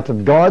of the mouth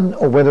of God,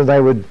 or whether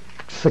they would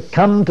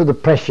succumb to the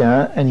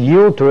pressure and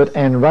yield to it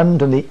and run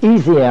to the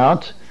easy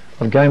out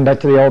of going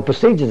back to the old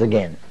procedures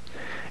again.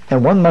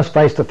 And one must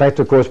face the fact,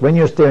 of course, when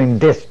you're staring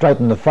death straight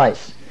in the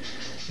face,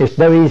 it's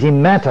no easy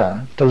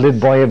matter to live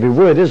by every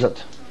word, is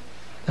it?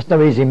 It's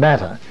no easy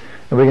matter.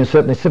 And we can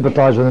certainly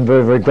sympathise with them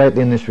very, very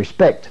greatly in this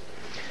respect.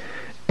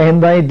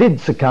 And they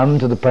did succumb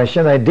to the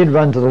pressure. They did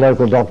run to the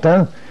local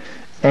doctor,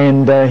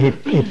 and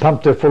he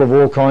pumped her full of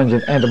all kinds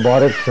of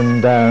antibiotics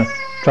and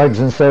drugs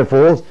and so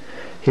forth.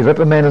 He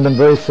reprimanded them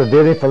very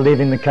severely for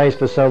leaving the case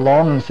for so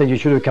long, and said, you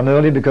should have come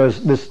early, because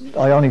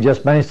I only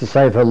just managed to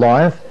save her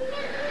life.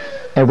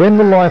 And when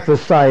the life was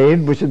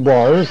saved, which it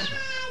was,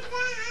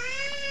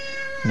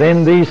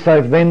 then these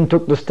folk then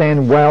took the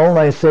stand. Well,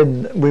 they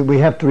said, we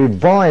have to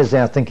revise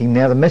our thinking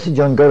now. The message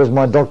on God as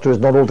my doctor is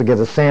not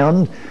altogether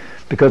sound,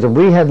 because if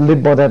we had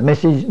lived by that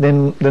message,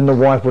 then the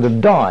wife would have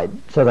died.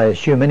 So they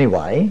assume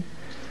anyway.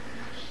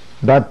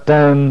 But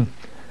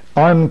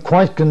I'm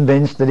quite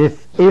convinced that if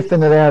in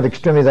the hour of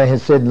extremity they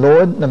had said,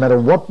 Lord, no matter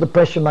what the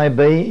pressure may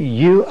be,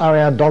 you are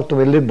our doctor,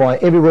 we live by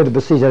every word that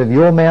proceeds out of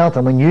your mouth,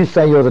 and when you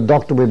say you're the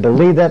doctor, we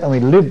believe that and we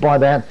live by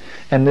that,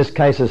 and this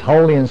case is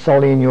wholly and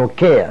solely in your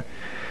care.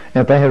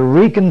 And if they had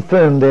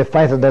reconfirmed their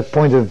faith at that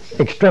point of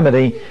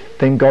extremity,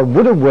 then God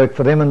would have worked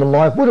for them and the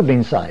life would have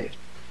been saved.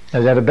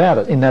 No doubt about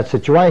it in that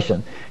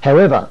situation.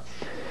 However,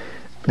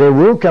 there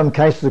will come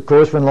cases, of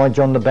course, when, like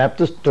John the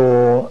Baptist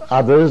or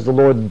others, the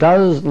Lord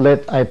does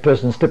let a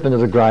person slip into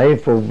the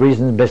grave for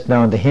reasons best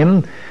known to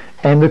him,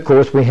 and of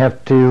course we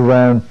have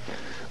to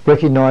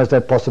recognise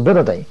that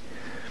possibility.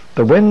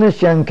 But when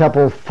this young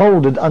couple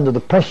folded under the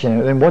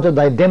pressure, then what did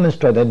they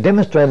demonstrate? They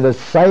demonstrated that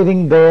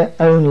saving their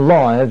own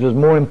lives was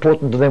more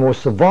important to them, or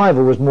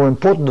survival was more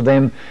important to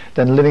them,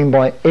 than living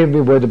by every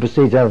word that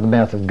proceeds out of the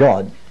mouth of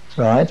God.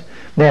 Right?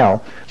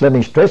 Now, let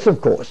me stress, of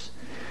course,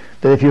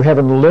 that if you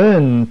haven't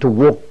learned to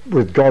walk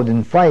with God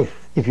in faith,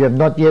 if you have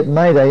not yet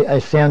made a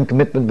sound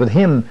commitment with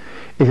him,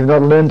 if you've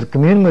not learned to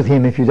commune with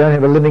him, if you don't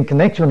have a living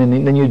connection with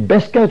him, then you'd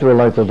best go to a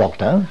local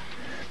doctor,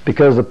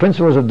 because the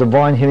principles of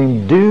divine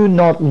healing do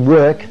not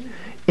work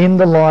in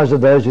the lives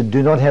of those who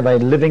do not have a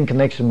living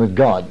connection with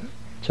God.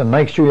 So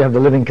make sure you have the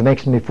living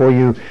connection before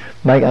you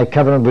make a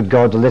covenant with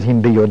God to let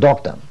him be your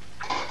doctor.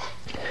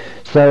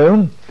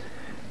 So,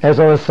 as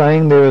I was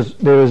saying, there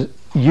is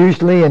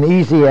usually an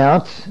easy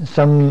out,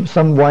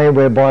 some way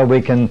whereby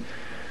we can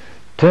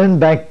turn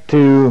back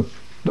to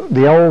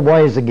the old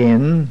ways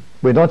again.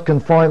 We're not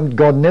confined.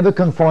 God never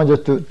confines us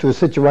to a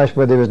situation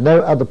where there is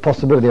no other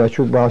possibility. I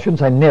shouldn't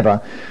say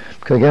never,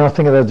 because again I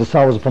think of those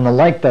disciples upon the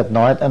lake that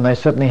night, and they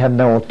certainly had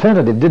no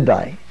alternative, did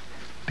they?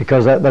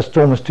 Because that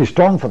storm was too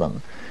strong for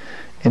them.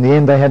 In the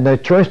end they had no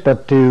choice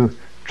but to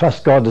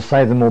trust God to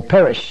save them or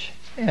perish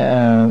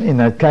in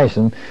that case,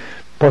 and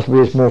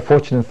possibly it's more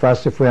fortunate for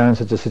us if we are in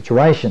such a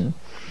situation.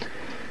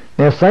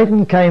 Now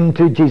Satan came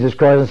to Jesus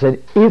Christ and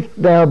said, if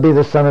thou be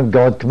the Son of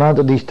God, command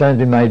that these stones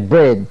be made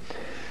bread.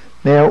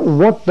 Now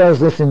what does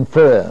this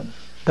infer?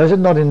 Does it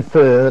not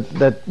infer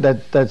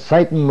that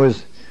Satan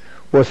was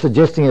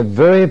suggesting a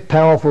very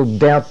powerful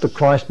doubt to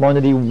Christ's mind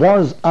that he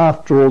was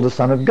after all the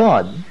Son of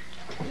God?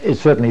 It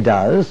certainly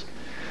does.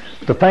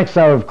 The facts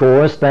are, of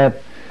course,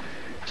 that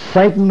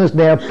Satan was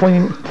now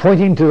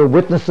pointing to the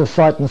witness of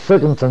sight and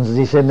circumstances.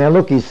 He said, now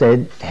look, he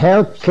said,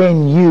 how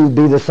can you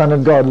be the Son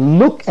of God?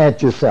 Look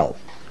at yourself.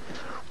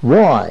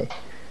 Why?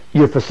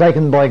 You're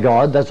forsaken by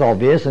God, that's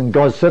obvious, and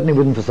God certainly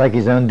wouldn't forsake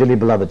his own dearly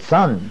beloved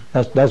Son.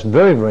 That's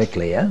very, very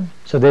clear.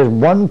 So there's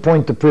one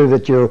point to prove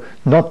that you're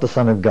not the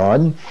Son of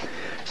God.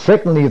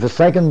 Secondly, you're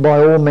forsaken by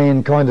all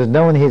mankind, there's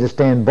no one here to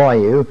stand by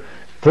you.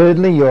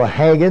 Thirdly, you're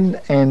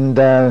haggard and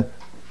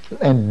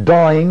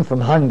dying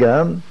from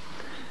hunger.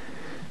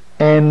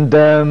 And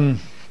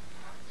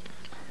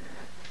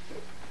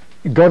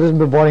God isn't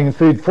providing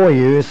food for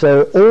you,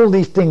 so all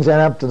these things add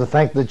up to the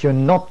fact that you're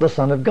not the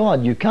Son of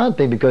God. You can't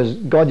be, because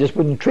God just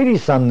wouldn't treat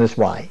his Son this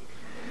way.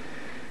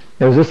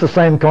 Now, was this the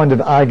same kind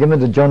of argument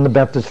that John the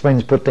Baptist's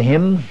friends put to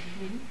him?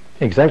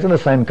 Exactly the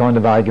same kind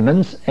of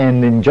arguments,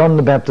 and in John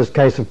the Baptist's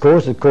case, of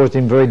course, it caused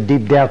him very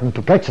deep doubt and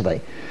perplexity.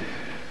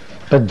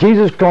 But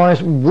Jesus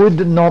Christ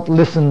would not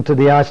listen to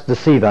the arch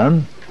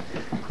deceiver,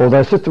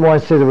 although Sister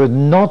White said it was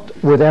not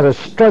without a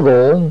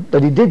struggle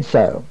that he did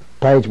so.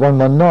 Page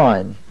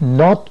 119.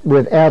 Not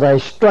without a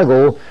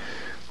struggle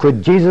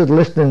could Jesus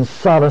listen in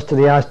silence to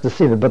the arch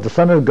deceiver, but the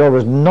Son of God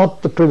was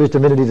not the privileged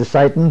divinity to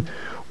Satan,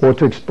 or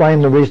to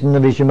explain the reason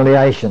of his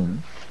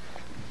humiliation.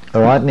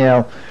 All right,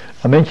 now,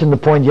 I mentioned the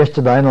point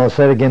yesterday, and I'll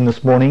say it again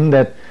this morning,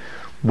 that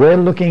we're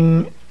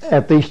looking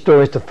at these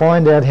stories to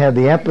find out how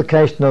the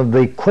application of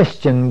the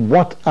question,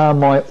 what are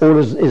my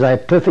orders, is a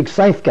perfect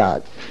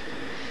safeguard.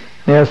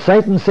 Now,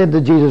 Satan said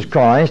to Jesus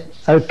Christ,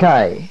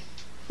 okay,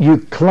 you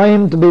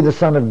claim to be the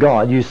Son of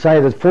God. You say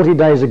that 40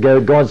 days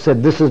ago God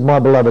said, this is my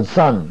beloved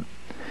Son.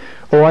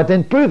 All right,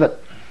 then prove it.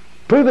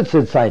 Prove it,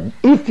 said Satan.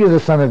 If you're the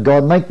Son of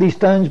God, make these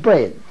stones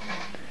bread.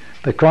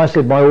 But Christ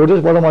said, my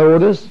orders, what are my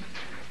orders?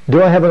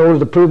 Do I have an order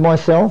to prove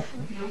myself?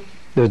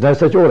 There's no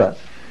such order.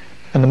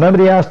 And the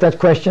moment he asked that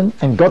question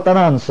and got that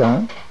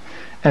answer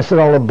and said,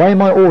 I'll obey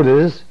my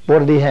orders, what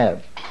did he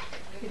have?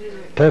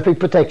 Perfect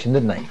protection,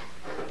 didn't he?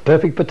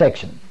 Perfect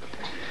protection.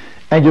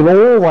 And you'll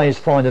always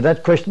find that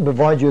that question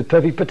provides you with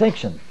perfect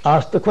protection.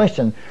 Ask the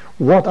question,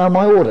 what are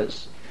my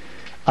orders?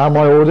 Are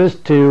my orders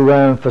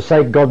to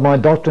forsake God my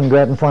doctor and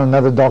go out and find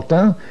another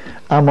doctor?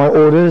 Are my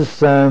orders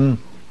to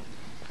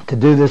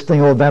do this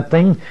thing or that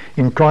thing?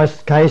 In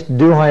Christ's case,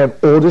 do I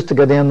have orders to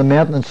go down the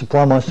mountain and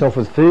supply myself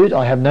with food?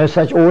 I have no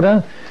such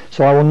order,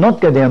 so I will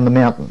not go down the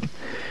mountain.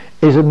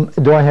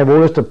 Do I have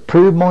orders to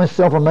prove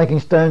myself on making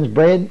stones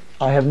bread?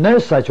 I have no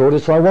such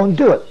orders, so I won't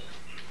do it.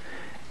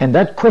 And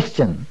that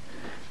question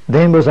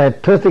then was a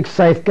perfect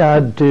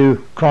safeguard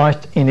to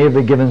Christ in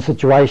every given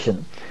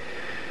situation.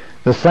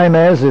 The same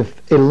as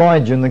if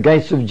Elijah in the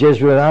gates of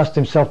Jezreel asked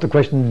himself the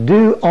question,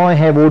 do I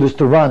have orders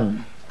to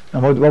run?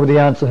 And what would the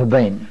answer have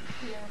been?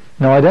 Yeah.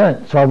 No, I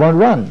don't, so I won't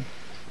run.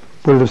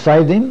 Would it have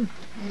saved him?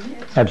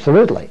 Yes.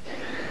 Absolutely.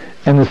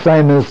 And the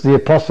same as the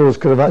apostles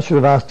should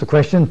have asked the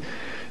question,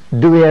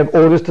 do we have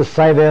orders to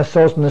save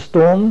ourselves from the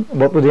storm?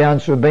 What would the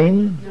answer have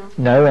been?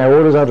 No, our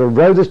orders are to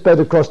row this boat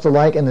across the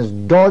lake, and it's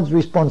God's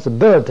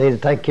responsibility to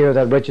take care of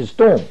that wretched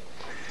storm.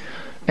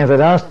 And if they'd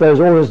asked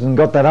those orders and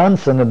got that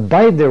answer and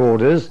obeyed their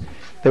orders,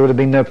 there would have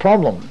been no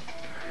problem.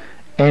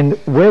 And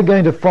we're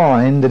going to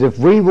find that if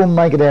we will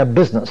make it our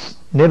business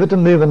never to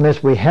move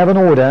unless we have an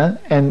order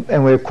and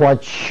we're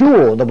quite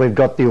sure that we've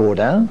got the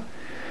order.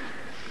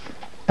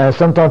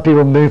 Sometimes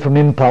people move from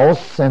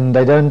impulse and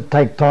they don't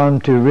take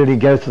time to really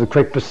go through the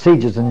correct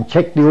procedures and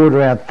check the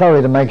order out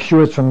thoroughly to make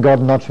sure it's from God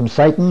and not from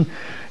Satan,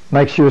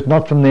 make sure it's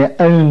not from their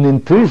own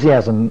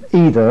enthusiasm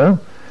either.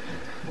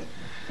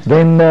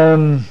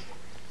 Then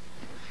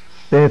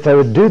if they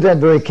would do that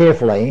very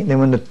carefully, then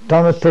when the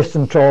time of test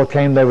and trial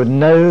came, they would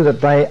know that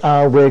they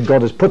are where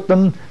God has put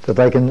them, that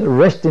they can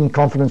rest in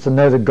confidence and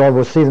know that God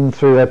will see them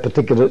through that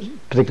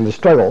particular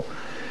struggle.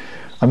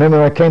 I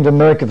remember when I came to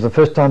America for the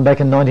first time back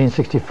in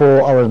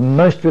 1964, I was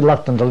most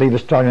reluctant to leave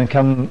Australia and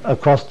come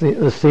across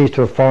the seas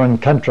to a foreign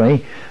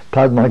country.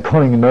 Pardon my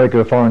calling America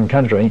a foreign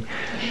country.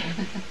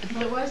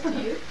 Well, it was to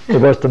you. It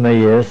was to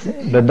me, yes,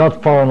 but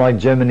not foreign like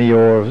Germany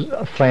or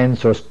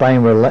France or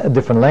Spain where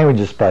different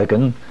languages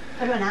spoken.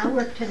 But when I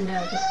worked in the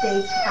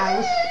States,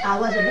 I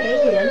was an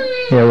alien.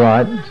 Yeah,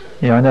 right.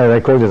 Yeah, I know,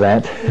 they called you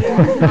that. I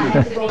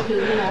had to go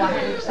to, I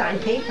had to sign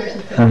papers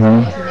and things. I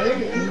was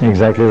an alien.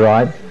 Exactly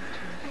right.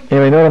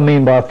 Anyway, you know what I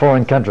mean by a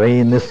foreign country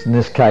in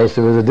this case.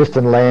 It was a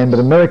distant land, but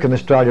America and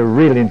Australia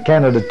really, and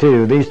Canada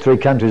too, these three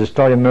countries,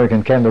 Australia, America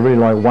and Canada, really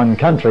like one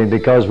country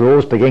because we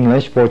all speak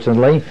English,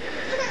 fortunately,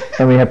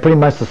 and we have pretty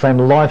much the same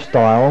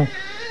lifestyle,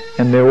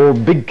 and they're all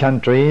big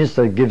countries,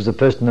 so it gives a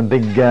person a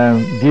big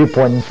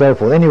viewpoint and so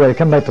forth. Anyway, to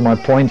come back to my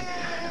point,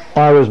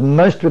 I was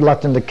most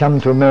reluctant to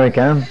come to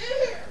America,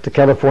 to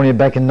California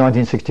back in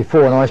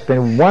 1964, and I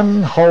spent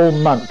one whole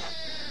month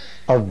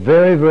of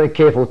very, very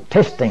careful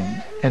testing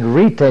and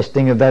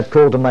retesting of that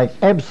call to make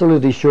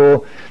absolutely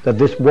sure that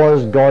this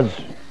was God's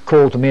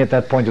call to me at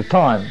that point of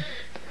time.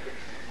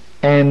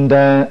 And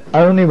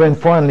only when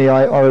finally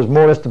I was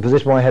more or less in a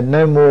position where I had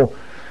no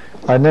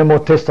more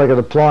tests I could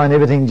apply, and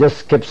everything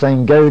just kept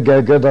saying go,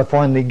 go, go, did I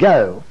finally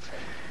go.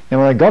 And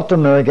when I got to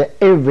America,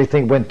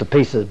 everything went to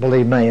pieces,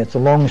 believe me. It's a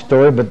long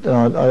story, but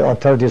I'll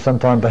tell you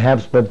sometime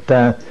perhaps. But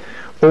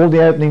all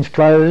the openings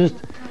closed.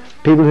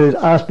 People who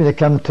asked me to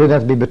come turned out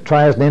to be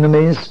betrayers and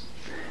enemies.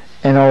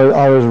 And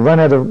I was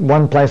run out of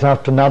one place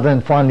after another,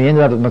 and finally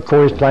ended up at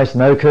McCoy's place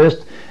in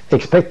Oakhurst,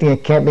 expecting a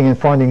camping and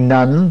finding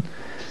none.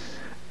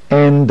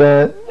 And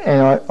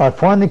I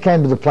finally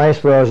came to the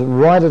place where I was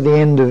right at the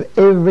end of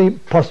every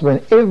possible,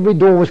 and every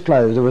door was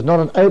closed. There was not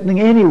an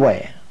opening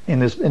anywhere in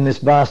this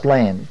vast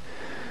land.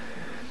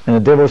 And the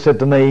devil said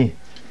to me,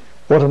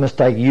 what a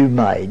mistake you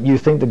made. You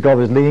think that God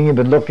was leading you,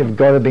 but look, if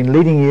God had been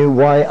leading you,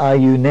 why are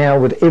you now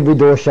with every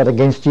door shut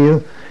against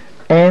you?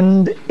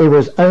 And it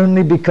was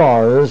only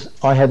because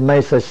I had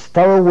made such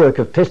thorough work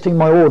of testing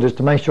my orders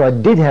to make sure I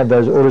did have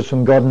those orders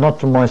from God, not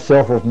from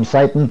myself or from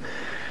Satan,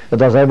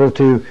 that I was able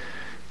to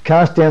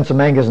cast down some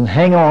anchors and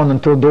hang on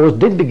until doors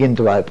did begin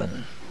to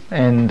open.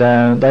 And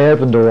they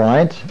opened all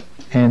right.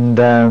 And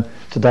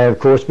today, of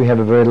course, we have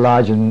a very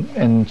large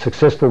and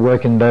successful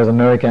work in both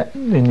America,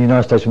 in the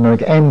United States of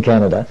America and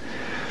Canada.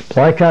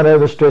 So I can't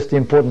overstress the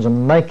importance of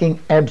making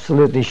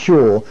absolutely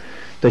sure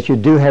that you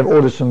do have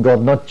orders from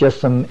God, not just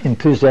some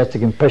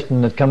enthusiastic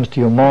impression that comes to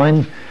your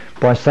mind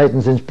by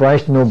Satan's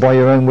inspiration or by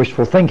your own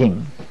wishful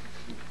thinking.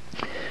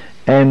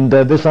 And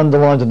this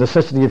underlines the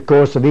necessity, of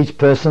course, of each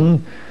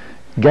person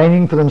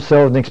gaining for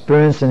themselves an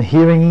experience and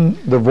hearing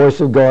the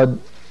voice of God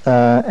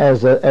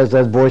as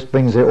that voice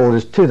brings their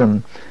orders to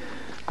them.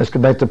 Let's go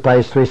back to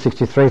page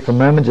 363 for a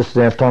moment, just as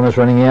our time is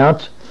running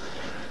out.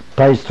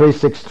 Page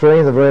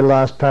 363, the very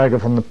last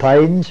paragraph on the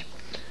page.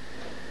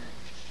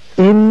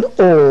 In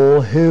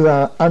all who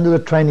are under the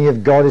training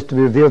of God is to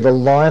be revealed a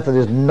life that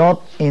is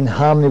not in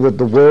harmony with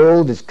the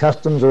world, its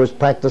customs or its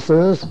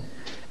practices,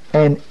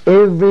 and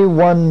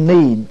everyone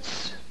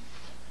needs,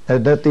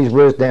 note these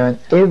words down,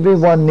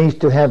 everyone needs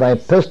to have a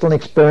personal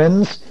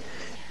experience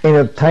in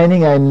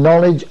obtaining a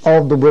knowledge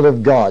of the will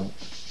of God.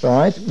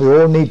 Right? We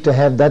all need to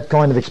have that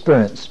kind of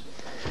experience.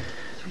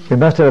 We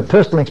must have a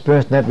personal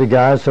experience in that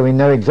regard, so we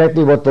know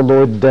exactly what the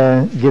Lord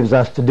gives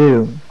us to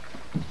do.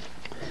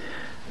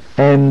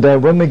 And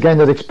when we gain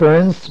that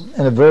experience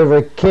and are very,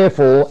 very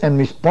careful and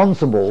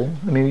responsible,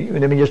 let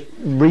me just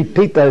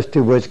repeat those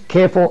two words,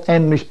 careful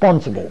and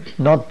responsible,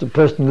 not the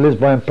person who lives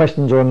by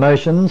impressions or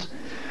emotions.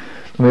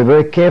 When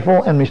we're very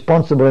careful and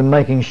responsible in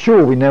making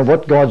sure we know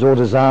what God's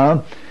orders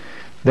are,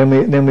 then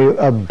we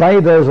obey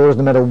those orders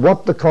no matter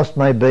what the cost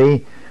may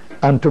be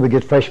until we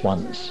get fresh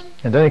ones.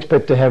 And don't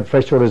expect to have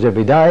fresh orders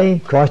every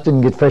day. Christ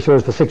didn't get fresh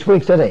orders for 6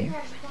 weeks, did he?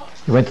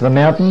 He went to the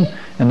mountain,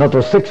 and not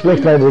till 6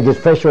 weeks later he gets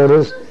fresh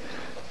orders,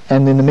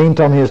 and in the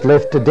meantime he was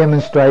left to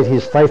demonstrate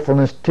his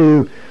faithfulness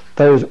to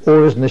those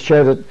orders and to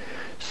show that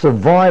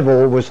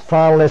survival was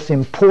far less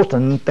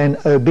important than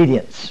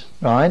obedience,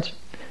 right?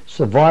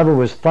 Survival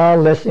was far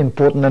less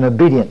important than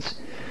obedience.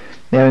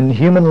 Now in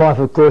human life,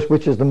 of course,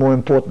 which is the more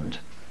important?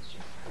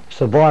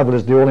 Survival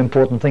is the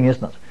all-important thing,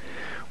 isn't it?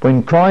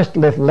 When Christ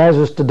left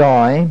Lazarus to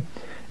die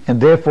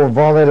and therefore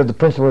violated the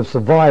principle of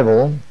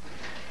survival,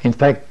 in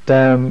fact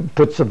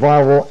put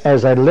survival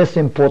as a less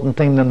important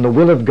thing than the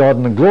will of God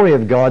and the glory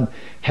of God,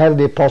 how did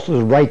the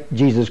apostles rate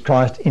Jesus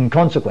Christ in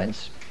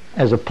consequence?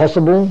 As a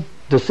possible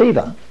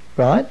deceiver,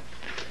 right?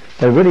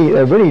 They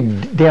really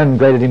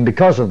downgraded him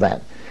because of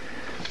that.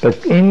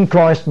 But in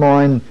Christ's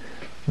mind,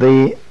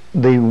 the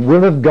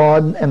will of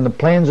God and the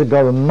plans of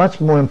God are much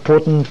more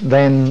important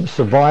than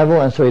survival,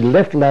 and so he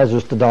left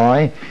Lazarus to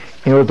die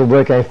in order to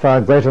work a far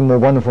greater and more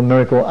wonderful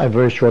miracle a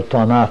very short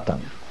time after.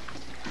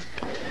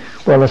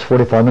 Well, that's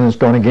 45 minutes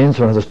gone again,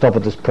 so I have to stop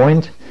at this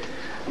point.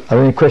 Are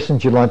there any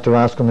questions you'd like to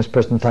ask on this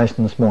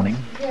presentation this morning?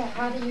 Yeah,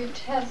 how do you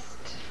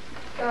test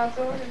God's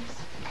orders?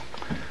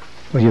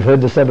 Well, you've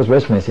heard the Sabbath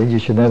Rest message, you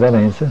should know that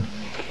answer.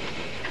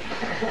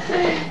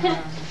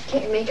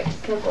 Can't make it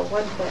simple,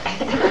 one foot.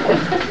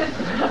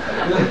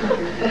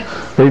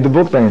 Read the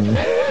book then.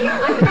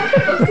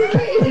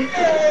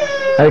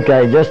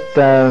 Okay, just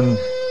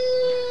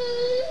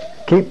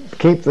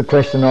keep the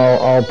question.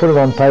 I'll put it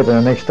on tape in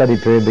the next study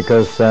period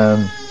because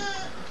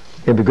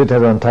it'd be good to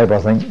have it on tape, I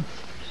think.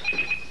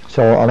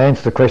 So I'll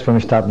answer the question when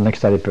we start the next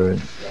study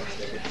period.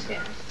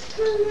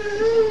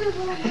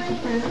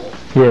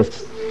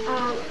 Yes.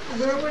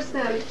 Where was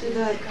that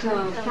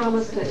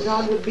promise that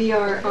God would be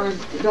our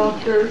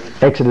doctor?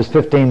 Exodus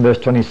 15 verse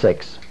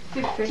 26.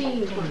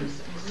 15.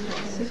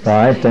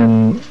 Right,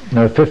 and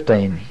no,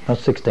 15, not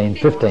 16,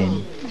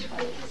 15.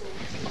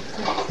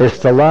 It's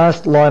the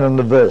last line on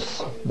the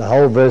verse. The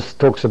whole verse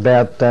talks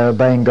about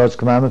obeying God's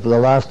commandments, but the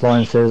last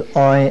line says,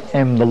 I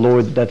am the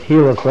Lord that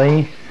healeth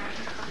thee,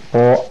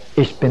 or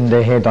ich bin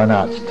der Herr dein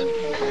Arzt.